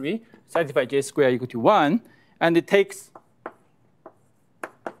anti-unitary. Satisfy J squared equal to 1. And it takes,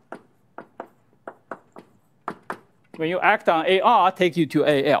 when you act on AR, take you to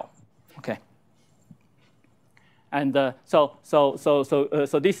AL. Okay. And so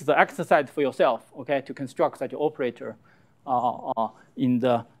this is an exercise for yourself, okay, to construct such an operator in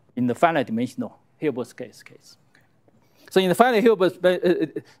the finite dimensional Hilbert case. So in the finite Hilbert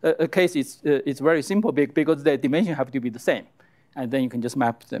case, it's very simple because the dimensions have to be the same. And then you can just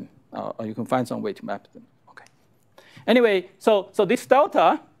map them, or you can find some way to map them. Okay. Anyway, so this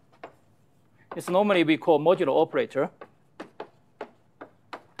delta is normally we call modular operator.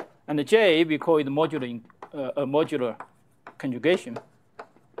 And the J, we call it modular conjugation.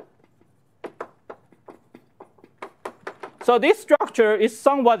 So this structure is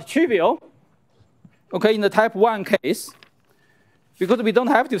somewhat trivial, okay, in the type 1 case, because we don't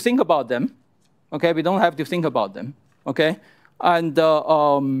have to think about them. Okay, we don't have to think about them. Okay, and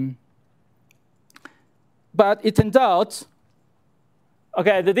but it turns out,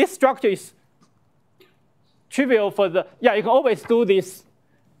 okay, that this structure is trivial for the. Yeah, you can always do this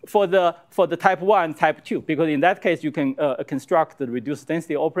for the type 1, type 2, because in that case you can construct the reduced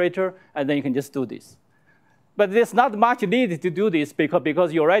density operator, and then you can just do this. But there's not much need to do this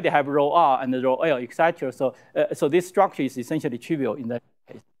because you already have rho R and rho L, etc. So this structure is essentially trivial in that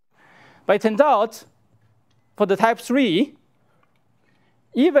case. But it turns out, for the type 3,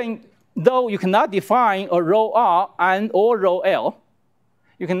 even though you cannot define a rho R and or rho L,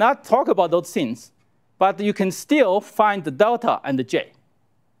 you cannot talk about those things, but you can still find the delta and the J,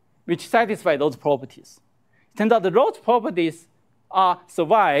 which satisfy those properties. It turns out that those properties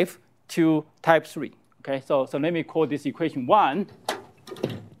survive to type 3. Okay, so let me call this equation 1.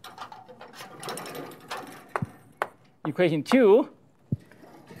 Equation 2.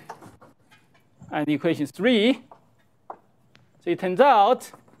 And equation 3. So it turns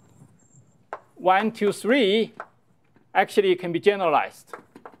out 1, 2, 3 actually can be generalized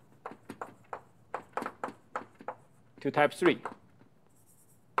to type 3.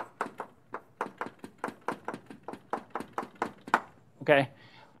 Okay.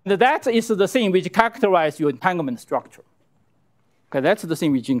 That is the thing which characterizes your entanglement structure. Okay, that's the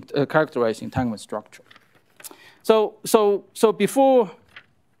thing which characterizes entanglement structure. So before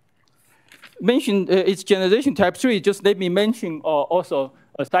mention its generalization type 3, just let me mention also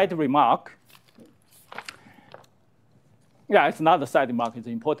a side remark. Yeah, it's not a side remark, it's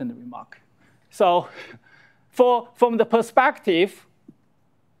an important remark. So from the perspective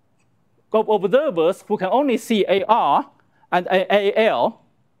of observers who can only see AR and AL,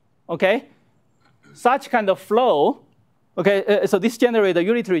 okay, such kind of flow, okay, so this generates a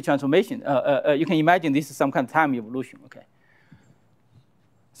unitary transformation. You can imagine this is some kind of time evolution, okay.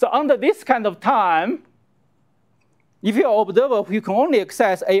 So under this kind of time, if you're an observer who can only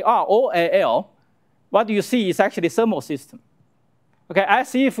access AR or AL, what you see is actually a thermal system. Okay,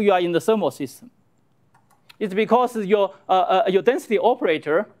 as if you are in the thermal system. It's because your density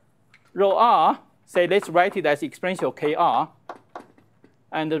operator, rho r, say let's write it as exponential kr,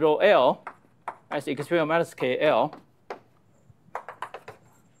 and rho l as exponential minus kl.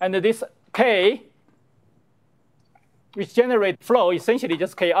 And this k, which generates flow, essentially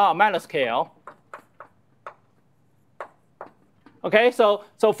just kr minus kl. Okay, so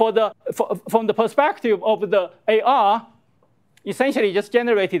from the perspective of the AR, essentially just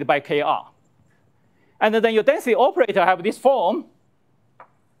generated by kr. And then your density operator have this form.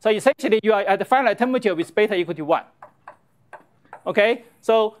 So essentially you are at the finite temperature with beta equal to 1. Okay,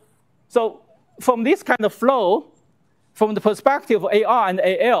 so from this kind of flow, from the perspective of AR and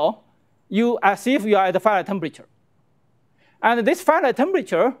AL, you as if you are at the finite temperature. And this finite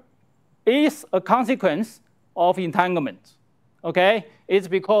temperature is a consequence of entanglement. Okay, it's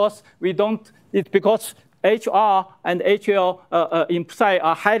because HR and HL in psi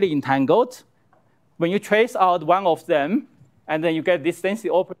are highly entangled. When you trace out one of them, and then you get this density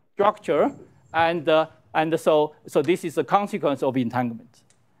operator structure, and so this is a consequence of entanglement.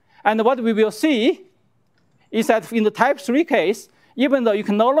 And what we will see is that in the type 3 case, even though you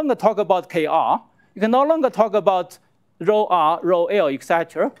can no longer talk about KR, you can no longer talk about rho R, rho L,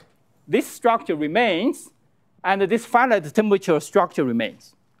 etc., this structure remains, and this finite temperature structure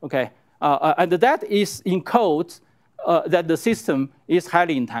remains. Okay, and that is encodes that the system is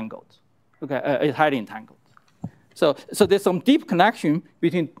highly entangled. Okay, it's highly entangled. So there's some deep connection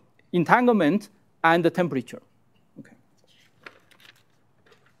between entanglement and the temperature. Okay.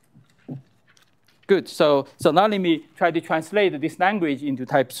 Good. So now let me try to translate this language into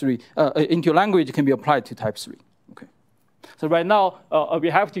type 3, into language that can be applied to type 3. Okay. So right now we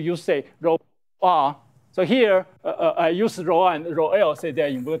have to use say rho R. So here I use rho R and rho L. Say they're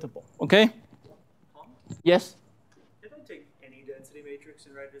invertible. Okay. Yes.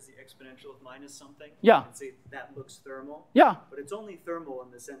 And write it as the exponential of minus something. Yeah. And say that looks thermal. Yeah. But it's only thermal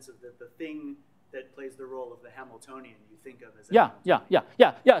in the sense of the thing that plays the role of the Hamiltonian you think of as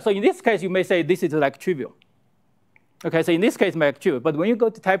yeah. So in this case, you may say this is like trivial. Okay, so in this case, it may be trivial. But when you go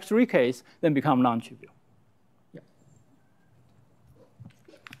to type 3 case, then become non-trivial. Yeah.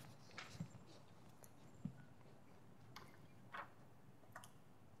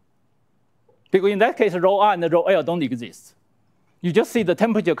 Because in that case, rho R and rho L don't exist. You just see the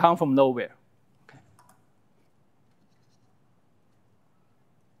temperature come from nowhere.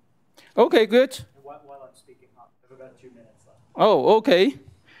 Okay, good. While I'm speaking, I have about 2 minutes left. Oh, okay.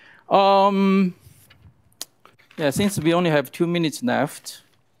 Yeah, since we only have 2 minutes left,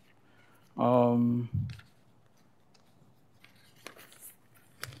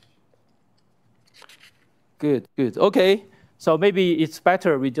 good. Okay, so maybe it's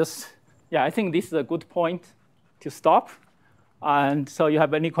better we just, I think this is a good point to stop. And so you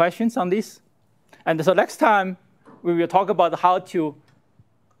have any questions on this? And so next time, we will talk about how to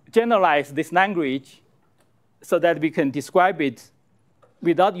generalize this language so that we can describe it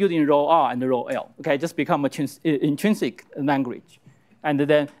without using rho R and rho L. Okay, just become an intrinsic language. And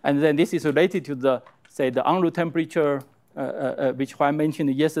then this is related to the, say, the en route temperature, which I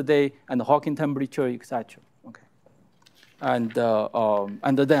mentioned yesterday, and the Hawking temperature, etc. Okay. And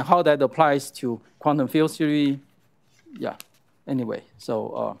then how that applies to quantum field theory. Yeah. Anyway,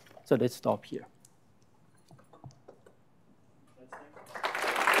 so let's stop here.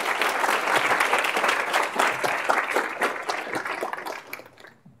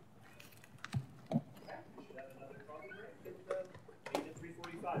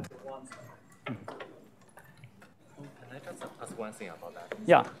 Can I just ask one thing about that?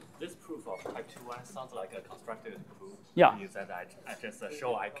 Yeah. This proof of type 2-1 sounds like a constructed proof. Yeah. You said I just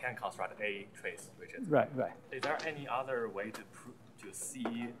show I can construct a trace, which is right. Is there any other way to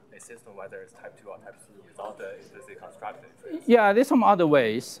see a system whether it's type 2 or type 3 without the explicitly constructed trace? Yeah, there's some other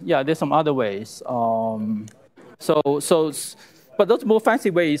ways. But those more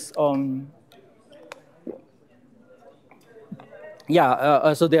fancy ways. So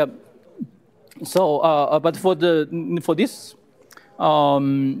there. But for this.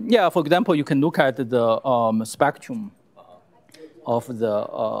 For example, you can look at the spectrum of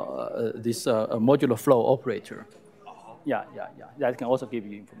the this modular flow operator. Yeah. That can also give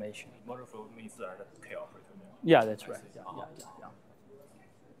you information. Modular flow means the K operator. Yeah, that's right. Yeah.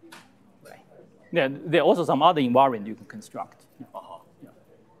 Right. Yeah, there are also some other invariant you can construct. Yeah.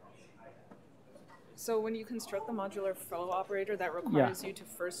 So when you construct the modular flow operator, that requires you to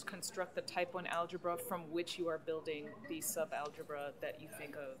first construct the type 1 algebra from which you are building the subalgebra that you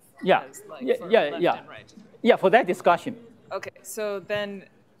think of as like for left and right. Yeah, for that discussion. Okay, so then,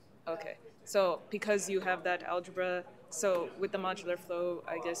 so because you have that algebra, so with the modular flow,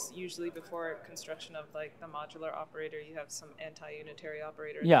 I guess usually before construction of like the modular operator, you have some anti-unitary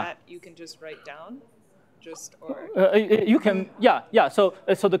operator that you can just write down. You can,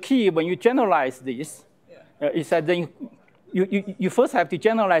 So the key when you generalize this is that then you first have to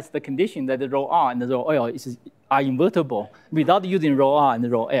generalize the condition that the rho R and the rho L are invertible without using rho R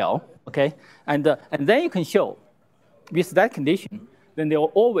and rho L. Okay, and then you can show with that condition, then there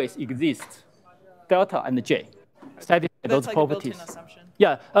will always exist delta and J. Satisfy those properties.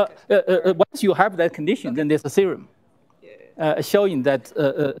 Yeah. Once you have that condition, then there's a theorem showing that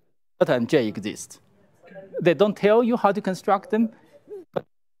delta and J exist. They don't tell you how to construct them, but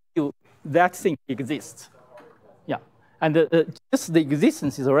that thing exists. Yeah, and just the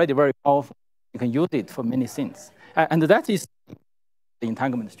existence is already very powerful. You can use it for many things, and that is the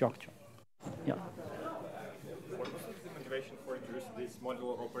entanglement structure. Yeah. What was the motivation for introducing this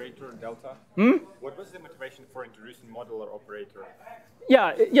modular operator delta? What was the motivation for introducing modular operator?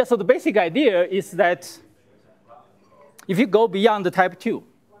 Yeah. So the basic idea is that if you go beyond the type 2,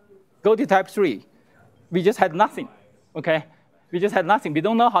 go to type 3. We just had nothing, okay? We just had nothing. We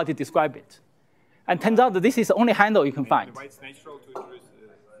don't know how to describe it. And turns out that this is the only handle you can find. Why it's natural to introduce,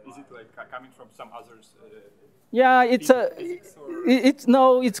 is it like coming from some others? Yeah, it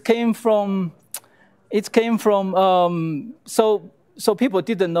came from, so people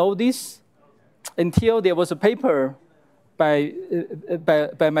didn't know this until there was a paper by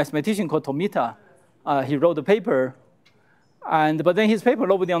a mathematician called Tomita. He wrote a paper, but then his paper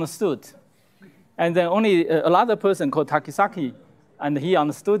nobody understood. And then only another person called Takisaki, and he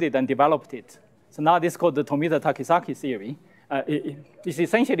understood it and developed it. So now this is called the Tomita-Takisaki theory. It's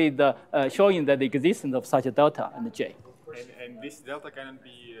essentially showing that the existence of such a delta and a J. And this delta cannot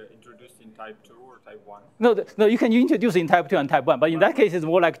be introduced in type 2 or type 1? No, you can introduce in type 2 and type 1, but in that case, it's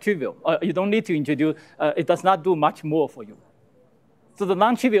more like trivial. You don't need to introduce, it does not do much more for you. So the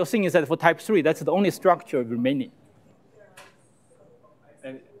non-trivial thing is that for type 3, that's the only structure remaining.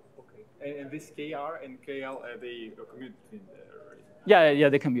 And this KR and KL, they commute between right? Yeah,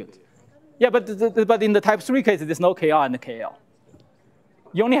 they commute. Yeah, but in the type 3 case, there's no KR and KL.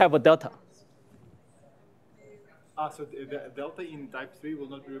 You only have a delta. So the delta in type 3 will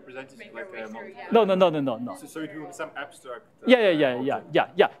not be represented like a No. So it will be some abstract.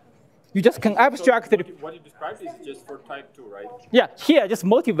 Yeah. You just can abstract it. What you described is just for type 2, right? Yeah, here just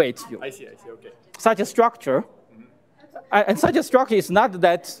motivates you. I see, okay. Such a structure, and such a structure is not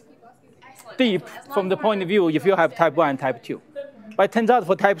that deep from the point of view if you have type 1 and type 2. But it turns out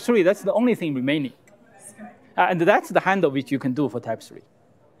for type 3, that's the only thing remaining. And that's the handle which you can do for type 3.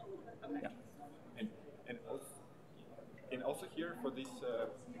 Yeah. And also here for this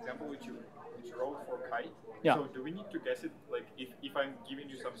example which you wrote for chi, so do we need to guess it, like if I'm giving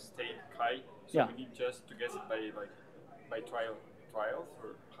you some state chi, so we need just to guess it by trials,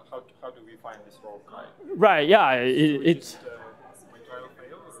 or how do we find this rho chi? Right, yeah, it's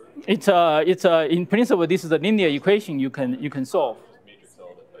in principle, this is a linear equation you can solve.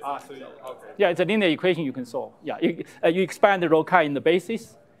 Yeah, it's a linear equation you can solve. Yeah, you expand the rho chi in the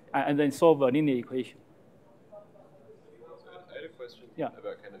basis, and then solve a linear equation. I had a question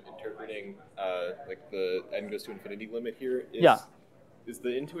about kind of interpreting like the n goes to infinity limit here. Is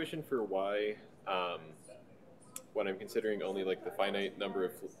the intuition for why when I'm considering only like the finite number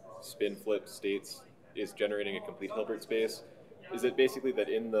of spin flip states is generating a complete Hilbert space? Is it basically that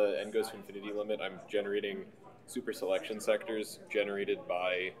in the n goes to infinity limit, I'm generating super selection sectors generated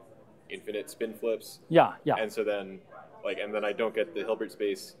by infinite spin flips? Yeah. And so then, and then I don't get the Hilbert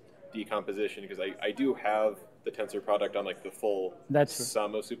space decomposition because I do have the tensor product on like the full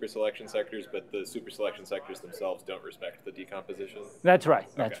sum of super selection sectors, but the super selection sectors themselves don't respect the decomposition. That's right.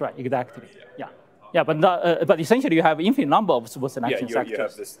 Exactly. Yeah, but essentially you have infinite number of super selection sectors. You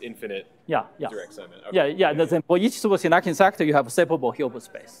have this infinite direct sum. Then for each super selection sector, you have a separable Hilbert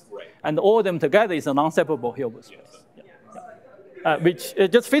space. Right. And all of them together is a non-separable Hilbert space. Which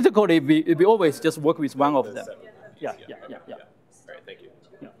just physically, we always just work with one of them. Yeah. All right, thank you.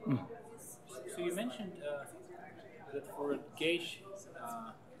 So you mentioned that for gauge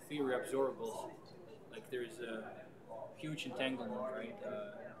theory observables, like there is a huge entanglement, right?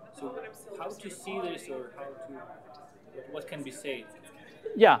 So how to see this, or how to what can be said?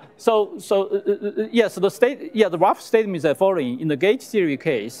 Yeah. So the rough statement is the following: in the gauge theory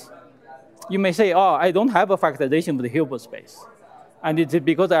case, you may say, oh, I don't have a factorization of the Hilbert space, and it's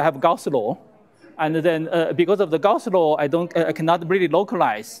because I have Gauss law, and then because of the Gauss law, I cannot really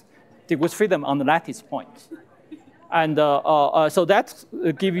localize degrees freedom on the lattice point, and so that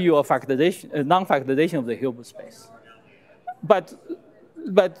gives you a factorization, a non-factorization of the Hilbert space. But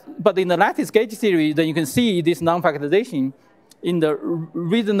in the lattice gauge theory, then you can see this non-factorization in the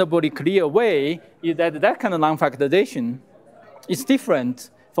reasonably clear way is that kind of non-factorization is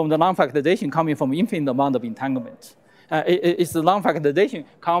different from the non-factorization coming from infinite amount of entanglement. It's the non-factorization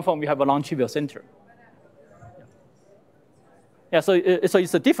come from you have a non-trivial center. Yeah, so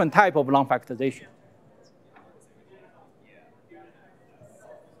it's a different type of non-factorization.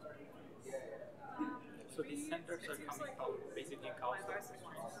 So these centers are coming from basically Gauss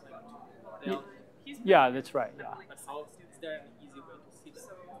constraints. Yeah, that's right. Yeah. But how is there an easy way to see that?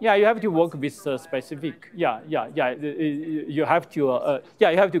 Yeah, you have to work with specific. Yeah. You have to. You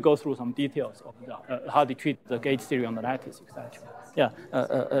have to go through some details of how they treat the gauge theory on the lattice, etc. Yeah,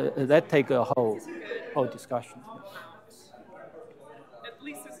 that take a whole discussion. At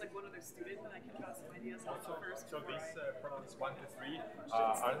least there's like one other student that I can pass some ideas on first. So these properties 1 to 3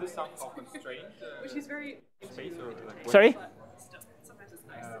 are they somehow constrained? Which is very. Space or like Sorry. Sometimes it's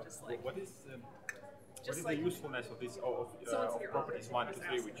nice to just like. What is the usefulness of this of properties 1 to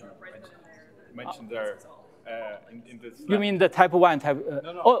 3, which you mentioned there in this? You mean the type 1 type?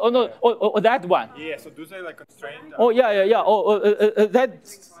 No. Oh, that one. Yeah. So do they like constrain? Oh yeah. That.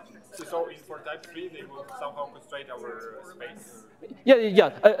 So for type 3, they will somehow constrain our space. Yeah.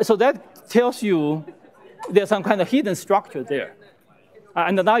 So that tells you there's some kind of hidden structure there,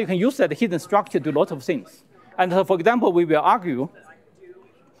 and now you can use that hidden structure to do lots of things. And for example, we will argue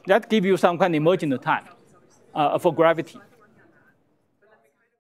that gives you some kind of emergent time for gravity.